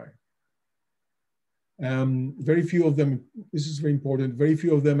SRI. Very few of them, this is very important, very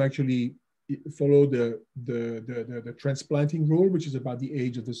few of them actually follow the transplanting rule, which is about the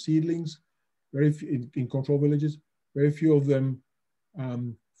age of the seedlings. Very few, in control villages, very few of them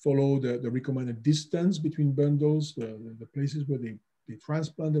follow the recommended distance between bundles, the places where they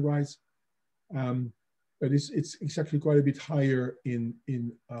transplant the rice. But it's actually quite a bit higher in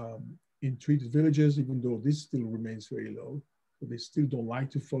treated villages, even though this still remains very low. So they still don't like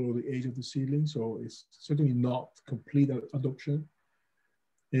to follow the age of the seedling. So it's certainly not complete adoption.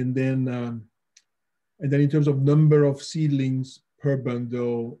 And then in terms of number of seedlings per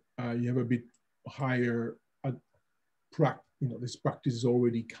bundle, you have a bit higher this practice is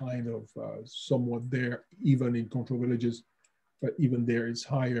already kind of somewhat there, even in control villages, but even there it's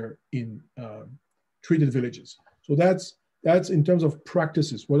higher in treated villages. So that's in terms of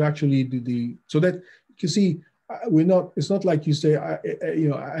practices. What actually so that you see, it's not like you say,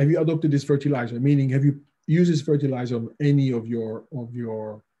 have you adopted this fertilizer? Meaning, have you used this fertilizer on any of your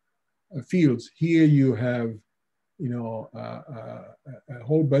fields? Here you have, a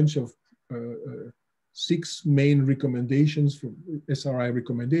whole bunch of 6 main recommendations from SRI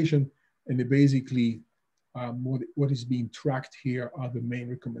recommendation, and they basically what is being tracked here are the main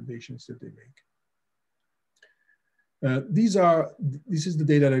recommendations that they make. This is the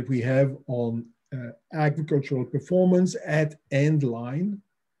data that we have on agricultural performance at end line.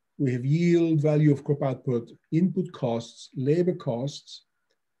 We have yield, value of crop output, input costs, labor costs,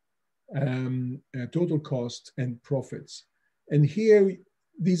 total costs, and profits. And here,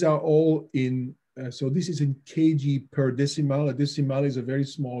 these are all in, so this is in kg per decimal. A decimal is a very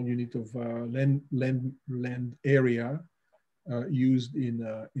small unit of land area used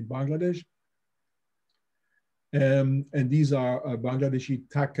in Bangladesh. And these are Bangladeshi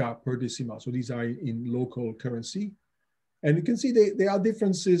taka per decimal. So these are in local currency. And you can see there are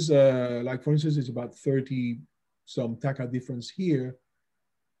differences, like for instance, it's about 30 some taka difference here.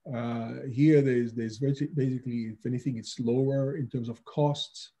 Here there's basically, if anything, it's lower in terms of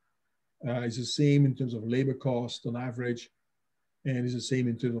costs. It's the same in terms of labor cost on average, and it's the same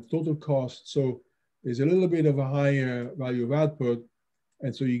in terms of total cost. So there's a little bit of a higher value of output,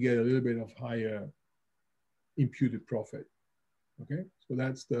 and so you get a little bit of higher imputed profit. Okay, so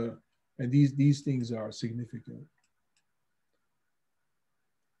that's the, and these things are significant.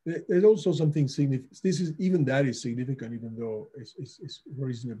 There's also something significant. This is, even that is significant, even though it's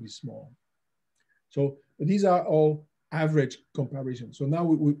reasonably small. So these are all average comparisons. So now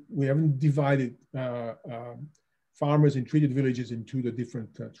we haven't divided farmers in treated villages into the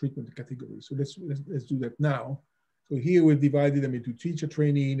different treatment categories. So let's do that now. So here we've divided them into teacher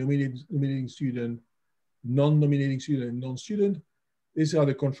trainee, nominating student, non-nominating student, and non-student. These are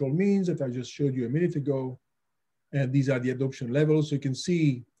the control means that I just showed you a minute ago. And these are the adoption levels. So you can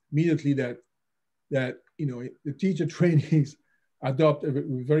see immediately that you know, the teacher trainees adopt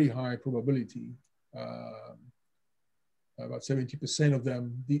with very high probability. About 70% of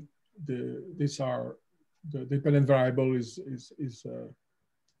them. The dependent variable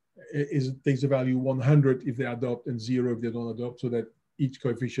takes a value 100 if they adopt and 0 if they don't adopt, so that each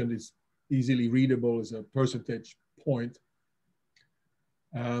coefficient is easily readable as a percentage point.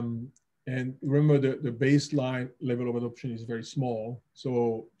 And remember, the baseline level of adoption is very small,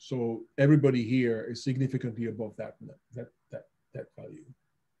 so everybody here is significantly above that value.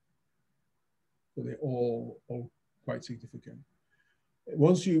 So they're all quite significant.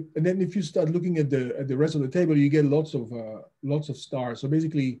 Once you, and then if you start looking at the rest of the table, you get lots of stars. So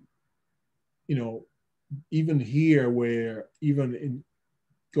basically, you know, even here, where even in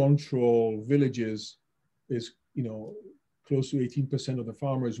control villages, there's, you know, close to 18% of the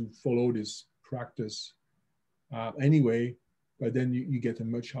farmers who follow this practice anyway, but then you get a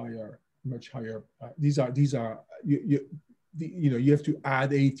much higher. These are you know, you have to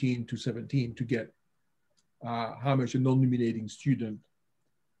add 18 to 17 to get how much a non-nominating student,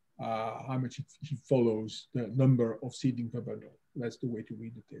 how much he follows the number of seedling per bundle. That's the way to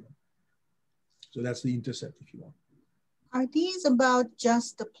read the table. So that's the intercept, if you want. Are these about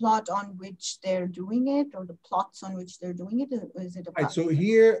just the plot on which they're doing it, or the plots on which they're doing it, or is it about? Right, so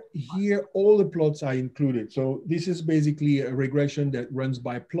here all the plots are included. So this is basically a regression that runs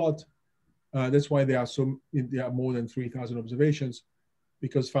by plot. That's why there are more than 3,000 observations,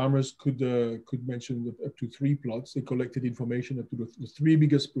 because farmers could mention up to 3 plots. They collected information up to the 3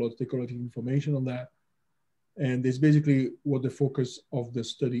 biggest plots. They collected information on that. And it's basically what the focus of the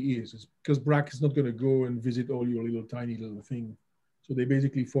study is because BRAC is not going to go and visit all your little tiny little thing. So they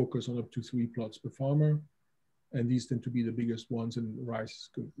basically focus on up to 3 plots per farmer. And these tend to be the biggest ones, and rice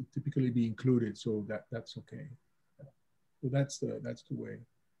could typically be included. So that's okay. So that's the way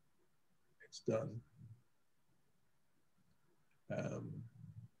it's done.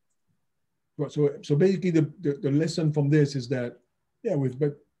 So basically the lesson from this is that, yeah, we've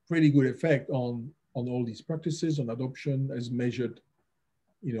got pretty good effect on all these practices, on adoption as measured,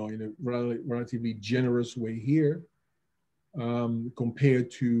 you know, in a relatively generous way here, compared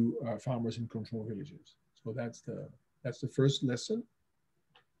to farmers in control villages. So that's the first lesson.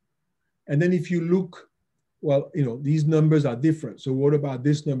 And then if you look, well, you know, these numbers are different. So what about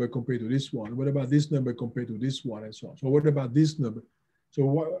this number compared to this one? What about this number compared to this one, and so on? So what about this number?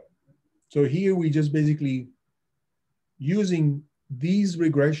 So here we just basically using these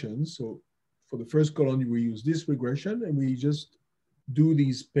regressions. So for the first column, we use this regression and we just do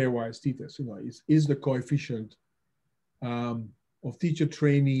these pairwise t-tests. You know, is the coefficient of teacher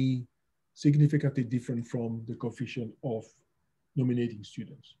trainee significantly different from the coefficient of nominating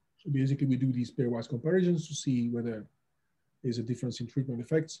students? So basically we do these pairwise comparisons to see whether there's a difference in treatment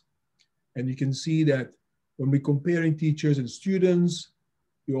effects. And you can see that when we're comparing teachers and students,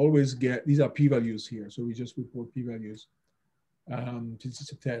 you always get, these are p-values here. So we just report p-values since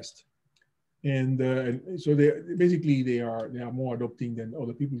it's a test. And so they are more adopting than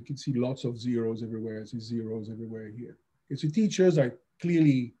other people. You can see lots of zeros everywhere. See zeros everywhere here. Okay, so teachers are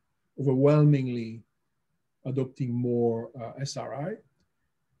clearly overwhelmingly adopting more SRI.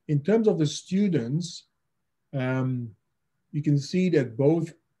 in terms of the students, you can see that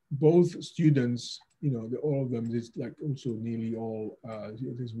both students, all of them, there's like also nearly all,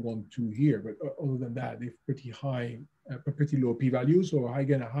 there's 1, 2 here, but other than that, they're pretty high, pretty low p-values, so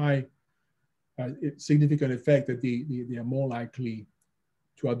again, a high significant effect that they are more likely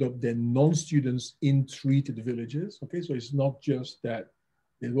to adopt than non-students in treated villages. Okay, so it's not just that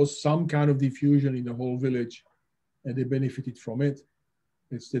there was some kind of diffusion in the whole village and they benefited from it.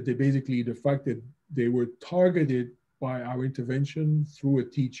 It's that they basically, the fact that they were targeted by our intervention through a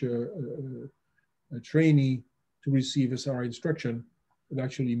teacher, a trainee to receive SRI instruction, it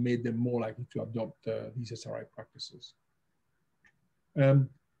actually made them more likely to adopt these SRI practices.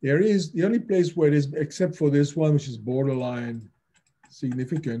 There is the only place where it is, except for this one, which is borderline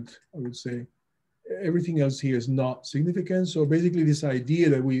significant, I would say, everything else here is not significant. So basically this idea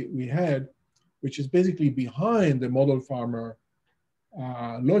that we had, which is basically behind the model farmer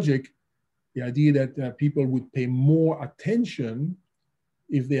logic, the idea that people would pay more attention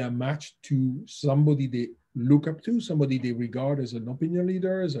if they are matched to somebody they look up to, somebody they regard as an opinion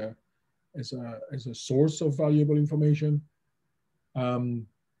leader, as a source of valuable information.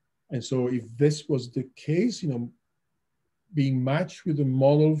 And so if this was the case, being matched with a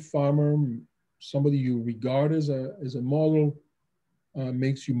model farmer, somebody you regard as a model,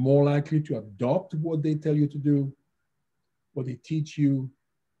 makes you more likely to adopt what they tell you to do, what they teach you.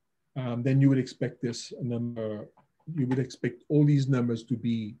 Then you would expect this number, you would expect all these numbers to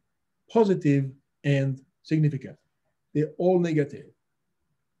be positive and significant. They're all negative.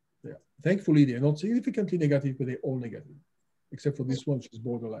 Yeah. Thankfully, they're not significantly negative, but they're all negative, except for this one, which is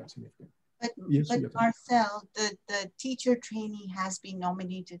borderline significant. But, yes, but Marcel, the teacher trainee has been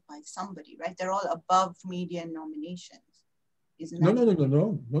nominated by somebody, right? They're all above median nominations. Isn't that?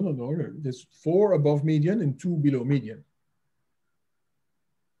 No. There's 4 above median and 2 below median.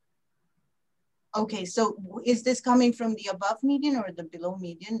 Okay, so is this coming from the above median or the below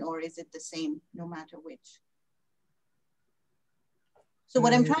median, or is it the same no matter which? So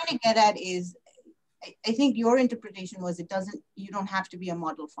what I'm trying to get at is, I think your interpretation was you don't have to be a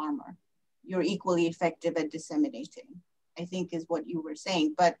model farmer. You're equally effective at disseminating, I think is what you were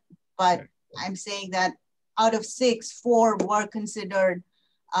saying. But I'm saying that out of 6, 4 were considered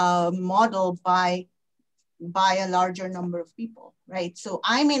model by a larger number of people, right? So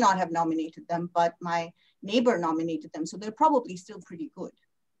I may not have nominated them, but my neighbor nominated them. So they're probably still pretty good.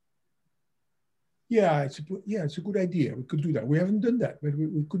 Yeah, it's a good idea. We could do that. We haven't done that, but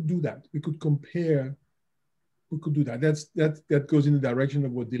we could do that. We could compare. We could do that. That goes in the direction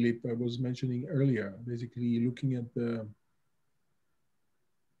of what Dilip was mentioning earlier. Basically, looking at the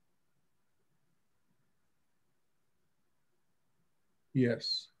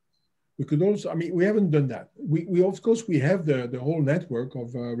yes. We could also. I mean, we haven't done that. We of course we have the whole network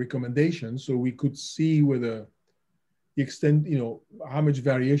of recommendations, so we could see whether the extent, how much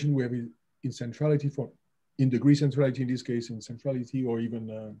variation we have in centrality in degree centrality in this case, in centrality, or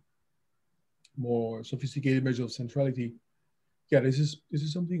even more sophisticated measure of centrality. Yeah, this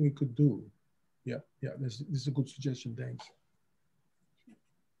is something we could do. Yeah, this is a good suggestion. Thanks.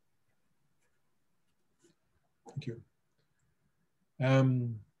 Thank you.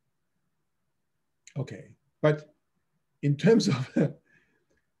 Okay, but in terms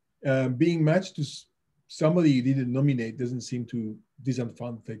of being matched to somebody you didn't nominate doesn't seem to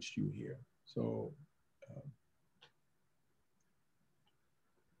disadvantage you here. So,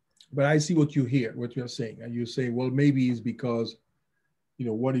 but I see what you're saying. And you say, well, maybe it's because,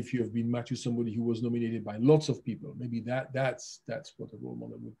 what if you have been matched to somebody who was nominated by lots of people? Maybe that's what a role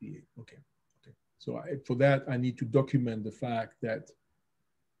model would be. Okay. So for that, I need to document the fact that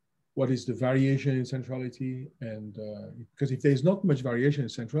what is the variation in centrality, and because if there's not much variation in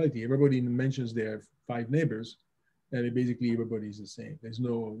centrality, everybody mentions their 5 neighbors, and basically everybody is the same. There's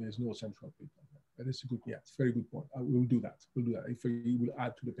no central people. That is a good, it's a very good point. We'll do that. If you will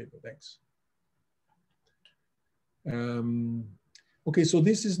add to the paper, thanks. Okay, so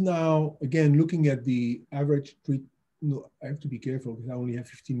this is now again looking at the average treatment. No, I have to be careful because I only have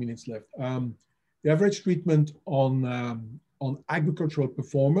 15 minutes left. The average treatment on agricultural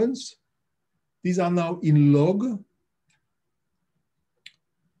performance. These are now in log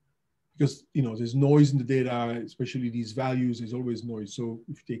because there's noise in the data, especially these values. There's always noise. So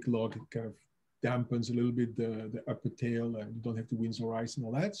if you take log, it kind of dampens a little bit the upper tail, and you don't have to windsor rice and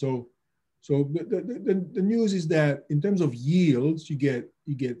all that. So the news is that in terms of yields, you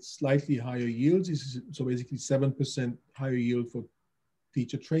get slightly higher yields. So basically 7% higher yield for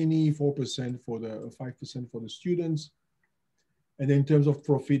teacher trainee, 4% for the 5% for the students. And then in terms of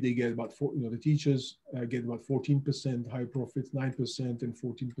profit, they get about the teachers get about 14% higher profits, 9% and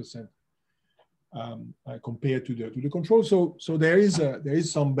 14% compared to the control. So there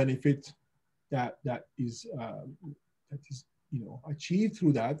is some benefit that is achieved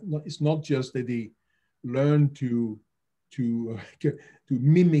through that. It's not just that they learn to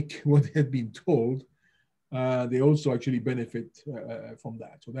mimic what they had been told. They also actually benefit from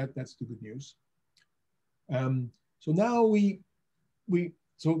that. So that's the good news. So now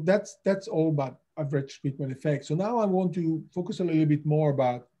so that's all about average treatment effect. So now I want to focus a little bit more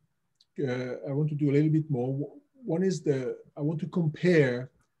about. I want to do a little bit more. One is I want to compare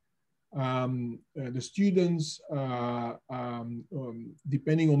the students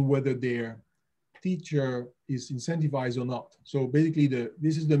depending on whether their teacher is incentivized or not. So basically,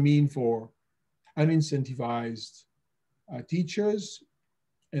 this is the mean for unincentivized teachers,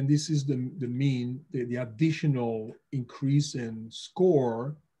 and this is the mean, the additional increase in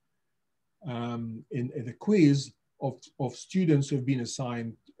score in the quiz of students who have been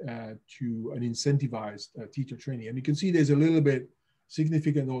assigned to an incentivized teacher training. And you can see there's a little bit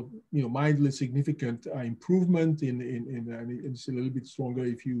significant or mildly significant improvement in it's a little bit stronger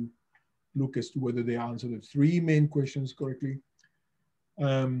if you look as to whether they answer the 3 main questions correctly.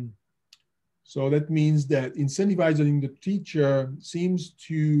 So that means that incentivizing the teacher seems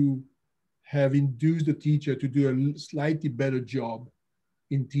to have induced the teacher to do a slightly better job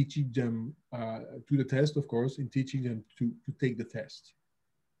in teaching them to the test, of course, in teaching them to take the test.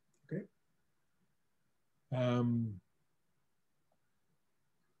 Okay.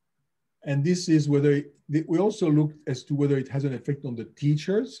 And this is whether we also looked as to whether it has an effect on the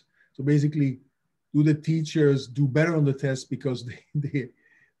teachers. So basically, do the teachers do better on the test because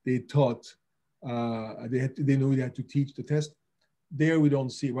they taught they know they had to teach the test? There we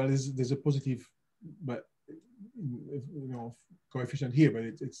don't see. Well, there's a positive, but coefficient here, but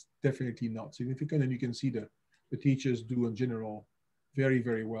it's definitely not significant. And you can see the teachers do in general very,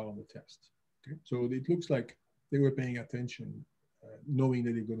 very well on the test. Okay? So it looks like they were paying attention, knowing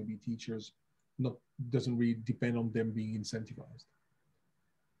that they're going to be teachers. Doesn't really depend on them being incentivized.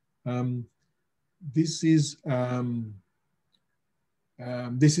 This is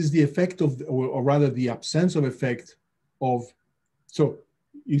the effect of, or rather the absence of effect of. So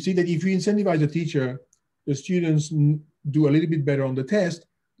you see that if you incentivize a teacher, the students do a little bit better on the test.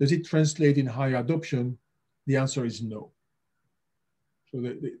 Does it translate in higher adoption? The answer is no. So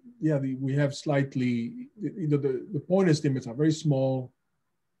we have slightly, the point estimates are very small.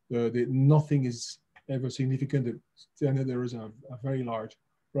 Nothing is ever significant. There is a very large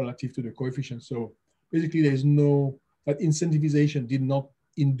relative to the coefficient. So basically there's that incentivization did not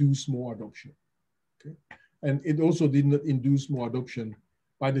induce more adoption. Okay? And it also did not induce more adoption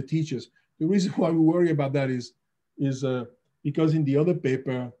by the teachers. The reason why we worry about that is because in the other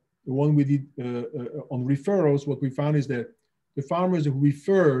paper, the one we did on referrals, what we found is that the farmers who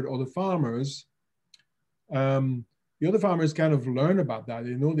referred, or the farmers, the other farmers kind of learn about that.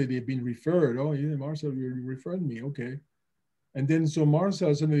 They know that they've been referred. Oh, yeah, Marcel, you referred me, okay. And then so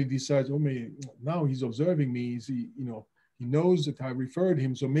Marcel suddenly decides, oh, now he's observing me. He knows that I referred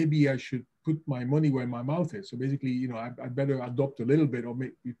him, so maybe I should put my money where my mouth is. So basically, I better adopt a little bit, or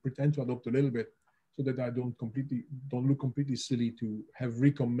pretend to adopt a little bit, so that I don't look completely silly to have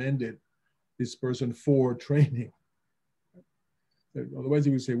recommended this person for training. Otherwise,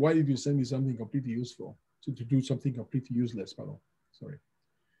 he would say, why did you send me something completely useful? So to do something completely useless, pardon, sorry.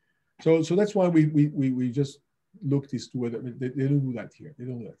 So that's why we just looked as to whether they don't do that here. They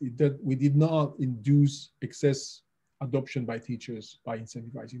don't do that. We did not induce excess adoption by teachers by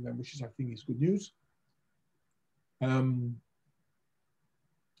incentivizing them, which I think is good news.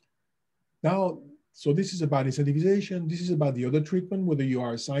 Now, so this is about incentivization. This is about the other treatment, whether you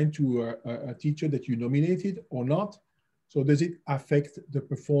are assigned to a teacher that you nominated or not. So does it affect the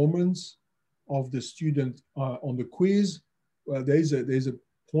performance of the student on the quiz? Well, there's a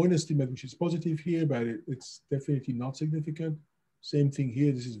point estimate which is positive here, but it's definitely not significant. Same thing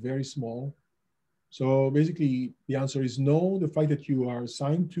here, this is very small. So basically the answer is no. The fact that you are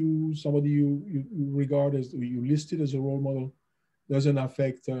assigned to somebody you regard as, you listed as a role model, doesn't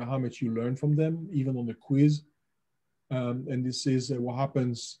affect how much you learn from them, even on the quiz. And this is what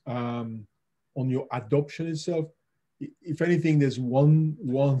happens on your adoption itself. If anything, there's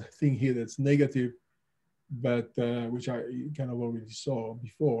one thing here that's negative, but which I kind of already saw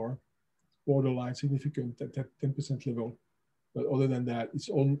before, borderline significant at that 10% level. But other than that, it's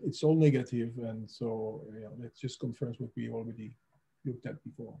all negative, and so that just confirms what we already looked at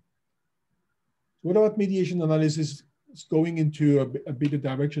before. What about mediation analysis? It's going into a bit of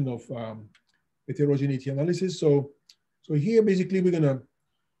direction of heterogeneity analysis. So So here, basically, we're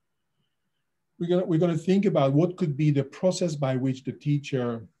gonna think about what could be the process by which the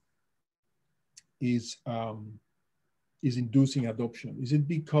teacher is inducing adoption. Is it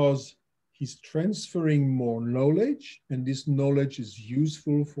because he's transferring more knowledge and this knowledge is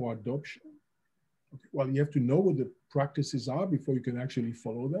useful for adoption? Okay. Well, you have to know what the practices are before you can actually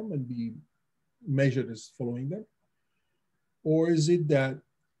follow them and be measured as following them. Or is it that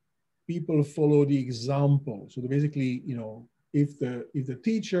people follow the example? So basically, you know, if the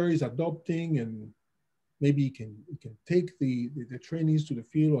teacher is adopting and maybe he can take the trainees to the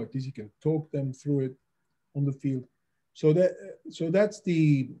field, or at least he can talk them through it on the field. So to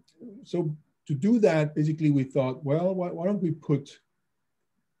do that, basically we thought, well, why don't we put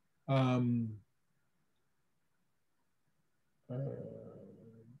that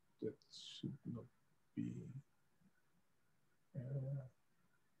should not be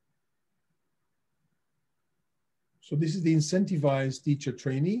so this is the incentivized teacher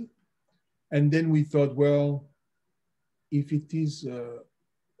trainee. And then we thought, well, if it is, no,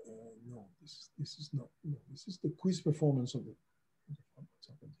 this is not, no, this is the quiz performance of what's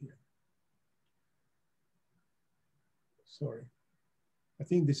happened here. Sorry. I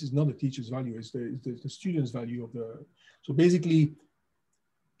think this is not the teacher's value, it's the student's value of the, so basically,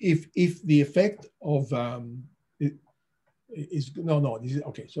 if the effect of, this is,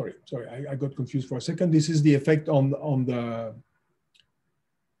 okay, sorry, I got confused for a second. This is the effect on the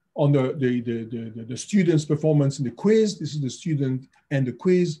student's performance in the quiz. This is the student and the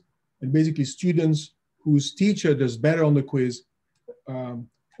quiz. And basically students whose teacher does better on the quiz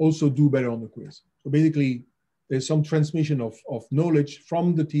also do better on the quiz. So basically there's some transmission of knowledge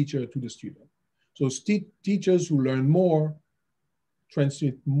from the teacher to the student. So teachers who learn more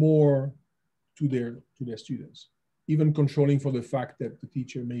transmit more to their students, even controlling for the fact that the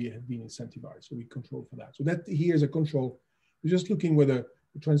teacher may have been incentivized. So we control for that. So that here is a control. We're just looking whether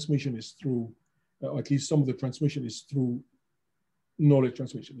the transmission is through, or at least some of the transmission is through knowledge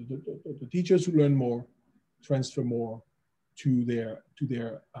transmission. The teachers who learn more transfer more to their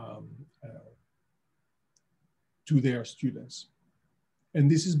students. And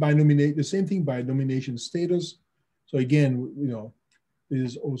this is by the same thing by nomination status. So again, you know, this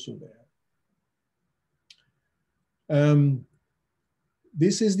is also there.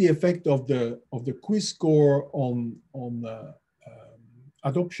 This is the effect of the quiz score on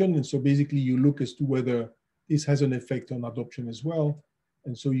adoption. And so basically you look as to whether this has an effect on adoption as well.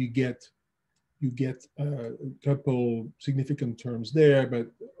 And so you get a couple significant terms there, but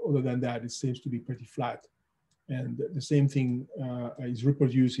other than that, it seems to be pretty flat. And the same thing is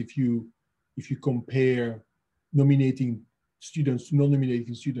reproduced if you compare nominating students to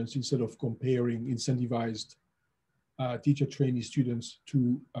non-nominating students instead of comparing incentivized teacher trainee students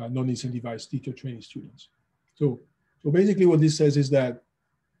to non-incentivized teacher trainee students. So basically what this says is that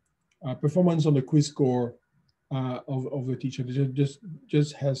performance on the quiz score of the teacher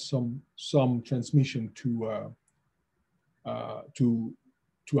just has some transmission to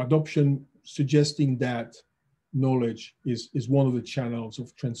adoption, suggesting that knowledge is one of the channels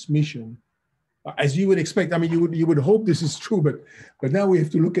of transmission, as you would expect. I mean, you would hope this is true, but now we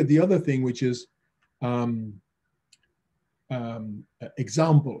have to look at the other thing, which is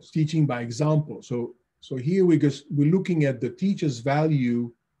examples, teaching by example. So here we're looking at the teacher's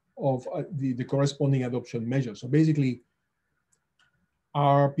value of the corresponding adoption measure. So basically,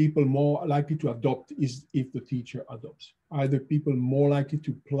 are people more likely to adopt if the teacher adopts? Are the people more likely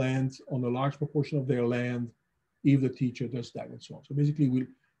to plant on a large proportion of their land if the teacher does that, and so on? So basically,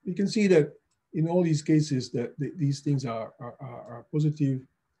 we can see that in all these cases that these things are positive.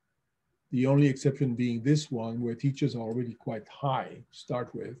 The only exception being this one, where teachers are already quite high to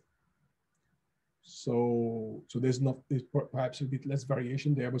start with. So there's perhaps a bit less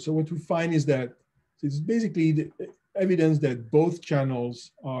variation there. But so what we find is that it's basically the evidence that both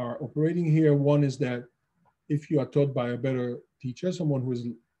channels are operating here. One is that if you are taught by a better teacher, someone who has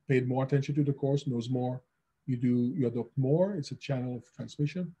paid more attention to the course, knows more, you adopt more. It's a channel of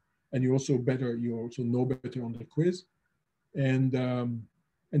transmission, and you also know better on the quiz. And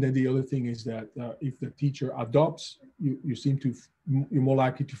then the other thing is that if the teacher adopts, you're more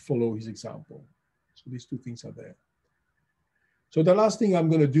likely to follow his example. So these two things are there. So the last thing I'm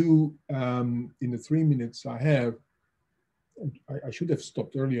going to do in the 3 minutes I have, I should have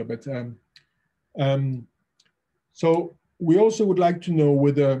stopped earlier, but so we also would like to know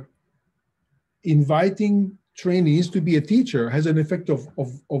whether inviting trainees to be a teacher has an effect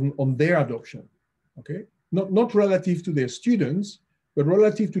on their adoption. Okay, not relative to their students, but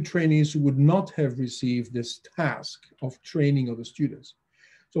relative to trainees who would not have received this task of training other students.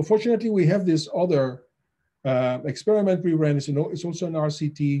 So fortunately, we have this other experiment we ran. It's also an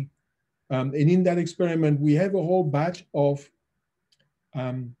RCT. And in that experiment, we have a whole batch of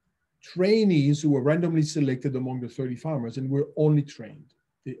trainees who were randomly selected among the 30 farmers and were only trained.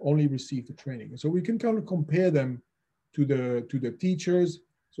 They only received the training. And so we can kind of compare them to the teachers.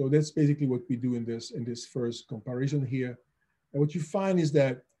 So that's basically what we do in this first comparison here. And what you find is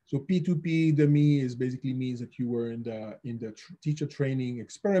that, so P2P, the me is basically means that you were in the teacher training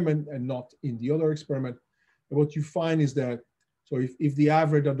experiment and not in the other experiment. And what you find is that, so if the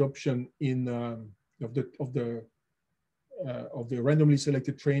average adoption of the randomly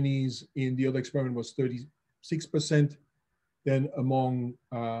selected trainees in the other experiment was 36%, then among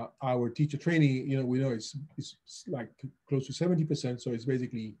our teacher training, we know it's like close to 70%. So it's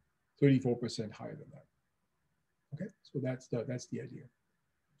basically 34% higher than that. Okay, so that's the idea.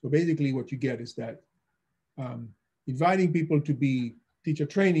 So basically what you get is that inviting people to be teacher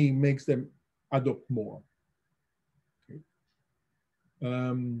training makes them adopt more. Okay.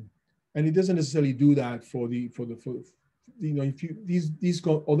 And it doesn't necessarily do that for these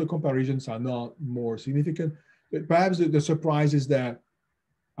other comparisons are not more significant. But perhaps the surprise is that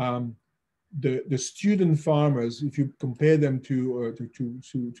the student farmers, if you compare them to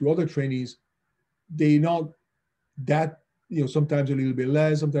other trainees, they're not that, sometimes a little bit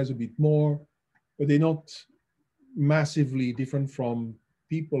less, sometimes a bit more, but they're not massively different from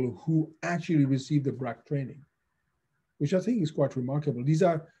people who actually receive the BRAC training, which I think is quite remarkable. These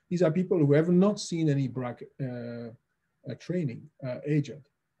are people who have not seen any BRAC training agent.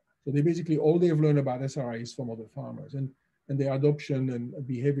 So they basically, all they have learned about SRI is from other farmers, and their adoption and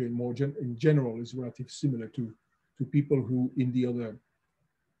behavior in general is relatively similar to people who in the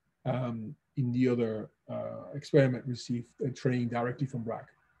other experiment received training directly from BRAC.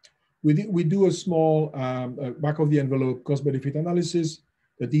 We do a small back of the envelope cost benefit analysis.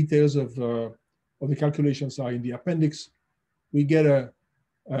 The details of the calculations are in the appendix. We get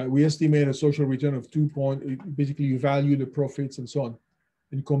we estimate a social return of 2 point. Basically, you value the profits and so on,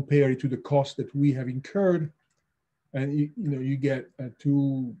 and compare it to the cost that we have incurred, and you get a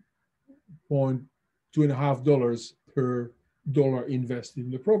 $2.5 per dollar invested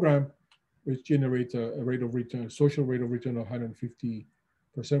in the program, which generates a rate of return, social rate of return of 150%,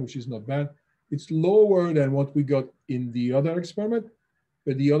 which is not bad. It's lower than what we got in the other experiment,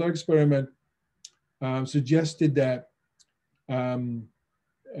 but the other experiment suggested that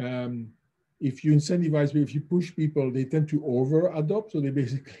if you incentivize, if you push people, they tend to over-adopt. So they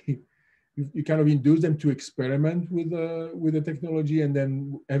basically, you kind of induce them to experiment with the technology, and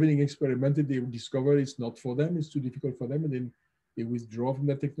then having experimented, they discover it's not for them, it's too difficult for them, and then they withdraw from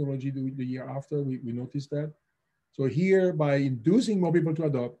that technology the year after. We noticed that. So here, by inducing more people to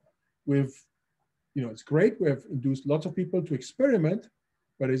adopt, it's great. We have induced lots of people to experiment,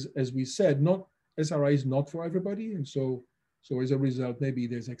 but as we said, SRI is not for everybody, and so as a result, maybe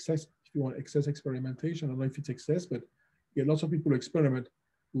there's excess. If you want excess experimentation, I don't know if it's excess, but you get lots of people who experiment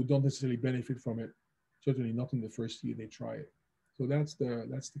who don't necessarily benefit from it. Certainly not in the first year they try it. So that's the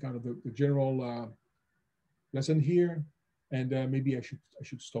kind of the general lesson here. And maybe I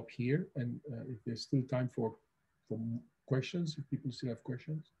should stop here. And if there's still time for questions, if people still have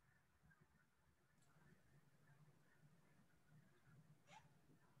questions.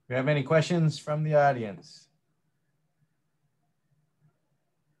 Do you have any questions from the audience?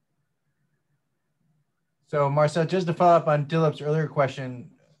 So Marcel, just to follow up on Dilip's earlier question,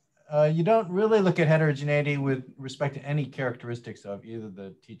 you don't really look at heterogeneity with respect to any characteristics of either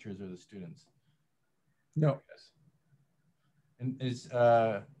the teachers or the students. No. And is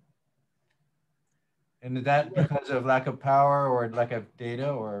that because of lack of power or lack of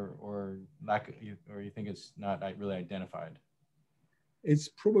data or you think it's not really identified? It's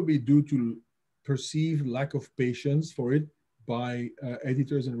probably due to perceived lack of patience for it by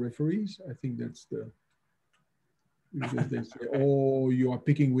editors and referees. I think that's they say, oh, you are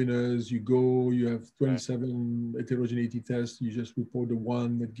picking winners, you have 27 heterogeneity tests, you just report the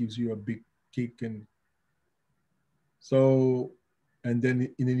one that gives you a big kick. And so, and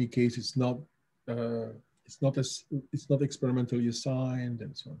then in any case, it's not experimentally assigned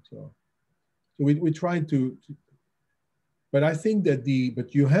and so on. So we try to, but I think that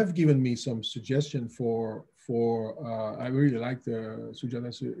but you have given me some suggestion for I really like the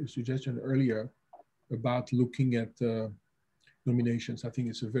suggestion earlier about looking at nominations. I think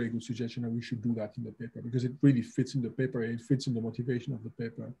it's a very good suggestion, and we should do that in the paper because it really fits in the paper. It fits in the motivation of the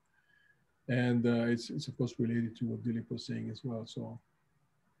paper, and it's of course related to what Dilip was saying as well. So,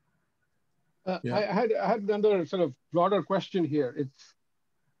 yeah. I had another sort of broader question here.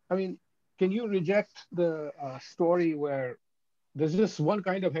 I mean, can you reject the story where there's just one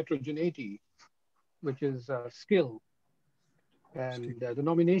kind of heterogeneity, which is skill. And the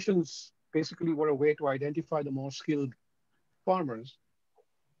nominations basically were a way to identify the more skilled farmers.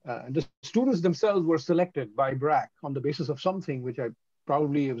 And the students themselves were selected by BRAC on the basis of something which I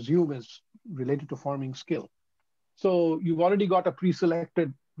probably assume is related to farming skill. So you've already got a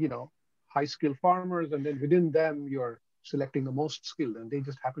pre-selected, high skilled farmers, and then within them, you're selecting the most skilled, and they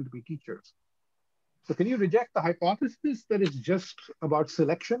just happen to be teachers. So can you reject the hypothesis that it's just about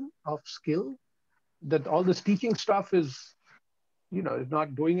selection of skill, that all this teaching stuff is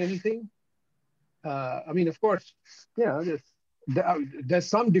not doing anything? I mean, of course, there's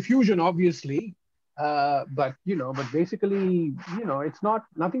some diffusion, obviously, but basically, it's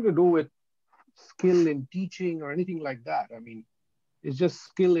nothing to do with skill in teaching or anything like that. I mean, it's just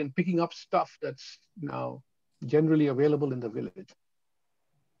skill in picking up stuff that's now generally available in the village.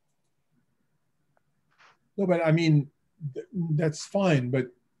 No, but I mean, that's fine, but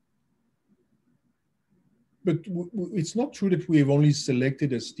it's not true that we have only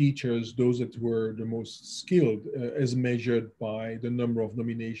selected as teachers those that were the most skilled as measured by the number of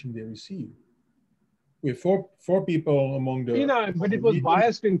nominations they received. We have four people among the... but it was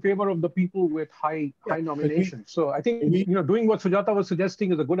biased in favor of the people with high nominations. So I think, doing what Sujata was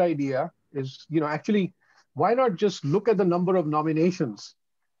suggesting is a good idea, is, actually, why not just look at the number of nominations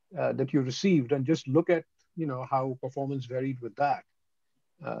that you received and just look at, how performance varied with that.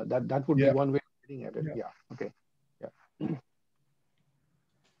 That would be one way of looking at it. Okay.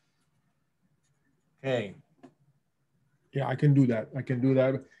 Okay. Yeah, I can do that.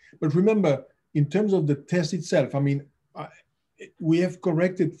 But remember, in terms of the test itself, I mean, we have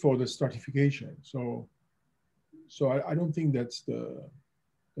corrected for the stratification. So I don't think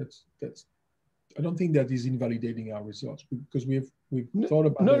I don't think that is invalidating our results, because we've thought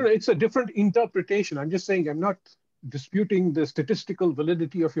about No, it's a different interpretation. I'm just saying, I'm not disputing the statistical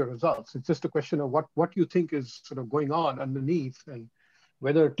validity of your results. It's just a question of what you think is sort of going on underneath, and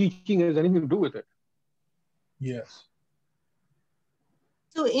whether teaching has anything to do with it. Yes.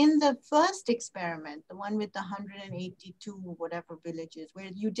 So in the first experiment, the one with the 182 whatever villages, where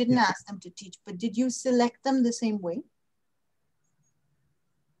you didn't ask them to teach, but did you select them the same way?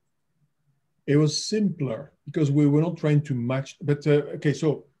 It was simpler because we were not trying to match. But okay,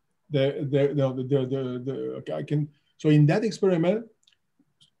 so I can. So in that experiment,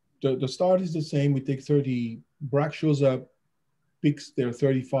 the start is the same. We take 30. BRAC shows up, picks their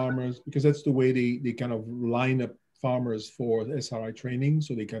 30 farmers, because that's the way they kind of line up farmers for SRI training.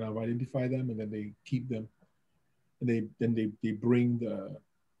 So they kind of identify them, and then they keep them, and they bring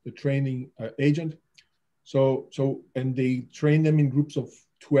the training agent. So and they train them in groups of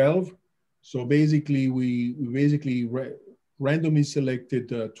 12. So basically, we randomly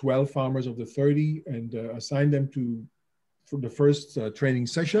selected 12 farmers of the 30 and assigned them for the first training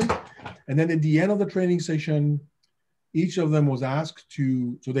session. And then at the end of the training session, each of them was asked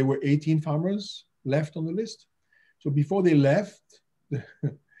to, so there were 18 farmers left on the list. So before they left,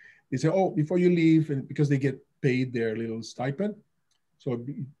 they said, oh, before you leave, and because they get paid their little stipend. So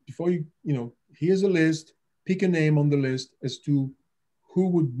before here's a list, pick a name on the list as to who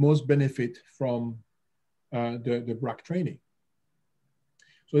would most benefit from the BRAC training.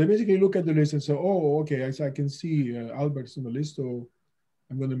 So they basically look at the list and say, oh, okay, I can see Albert's on the list, so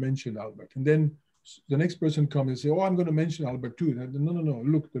I'm going to mention Albert. And then the next person comes and say, oh, I'm going to mention Albert too. No,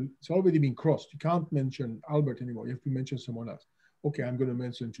 look, it's already been crossed. You can't mention Albert anymore. You have to mention someone else. Okay, I'm going to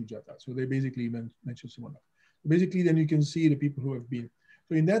mention Sujata. So they basically mention someone else. Basically, then you can see the people who have been.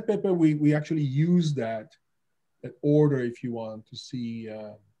 So in that paper, we actually use that order, if you want, to see.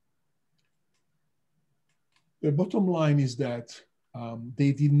 The bottom line is that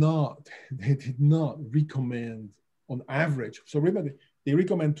they did not recommend on average. So remember, they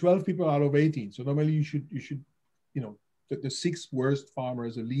recommend 12 people out of 18. So normally you should the 6 worst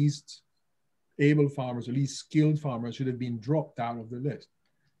farmers, the least able farmers, the least skilled farmers should have been dropped out of the list.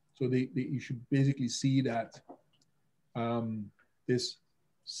 So you should basically see that this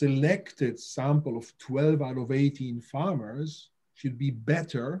selected sample of 12 out of 18 farmers should be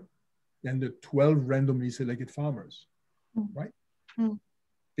better than the 12 randomly selected farmers, right? Mm.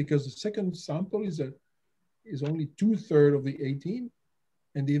 Because the second sample is only 2/3 of the 18,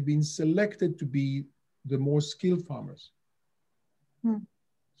 and they've been selected to be the more skilled farmers. Mm.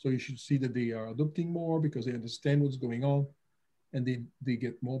 So you should see that they are adopting more because they understand what's going on, and they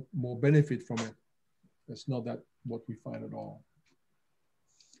get more benefit from it. That's not what we find at all.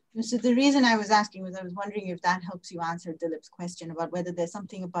 So the reason I was asking was I was wondering if that helps you answer Dilip's question about whether there's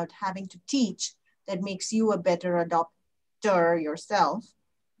something about having to teach that makes you a better adopter yourself,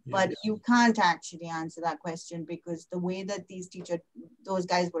 but you can't actually answer that question because the way that those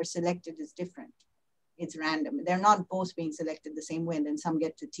guys were selected is different. It's random. They're not both being selected the same way, and then some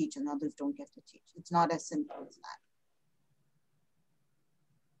get to teach and others don't get to teach. It's not as simple as that.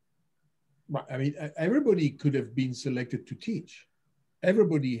 Right. I mean, everybody could have been selected to teach.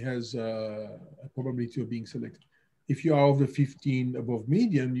 Everybody has a probability of being selected. If you are of the 15 above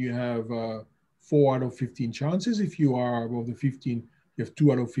median, you have 4 out of 15 chances. If you are above the 15, you have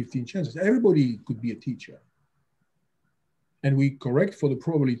 2 out of 15 chances. Everybody could be a teacher. And we correct for the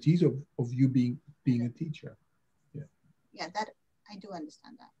probabilities of you being a teacher. Yeah. Yeah, that I do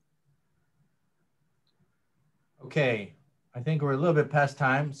understand that. Okay, I think we're a little bit past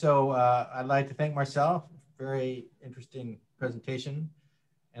time. So I'd like to thank Marcel. Very interesting presentation.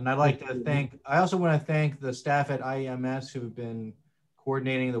 And I'd like to thank, I also want to thank the staff at IEMS who've been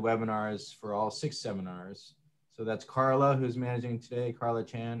coordinating the webinars for all 6 seminars. So that's Carla, who's managing today, Carla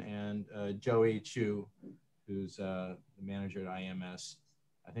Chan, and Joey Chu, who's the manager at IEMS.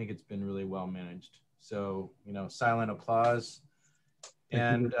 I think it's been really well managed. So, you know, silent applause.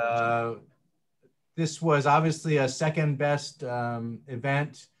 And this was obviously a second best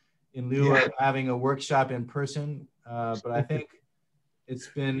event in lieu of having a workshop in person. But I think it's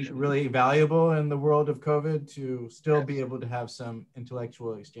been really valuable in the world of COVID to still be able to have some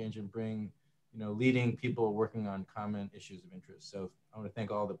intellectual exchange and bring, you know, leading people working on common issues of interest. So I want to thank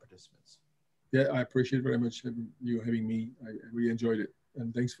all the participants. Yeah, I appreciate very much you having me. I really enjoyed it.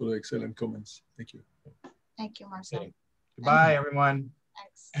 And thanks for the excellent comments. Thank you. Thank you, Marcel. Okay. Goodbye, everyone.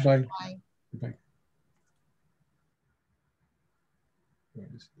 Thanks. Bye. Bye. Goodbye. Right,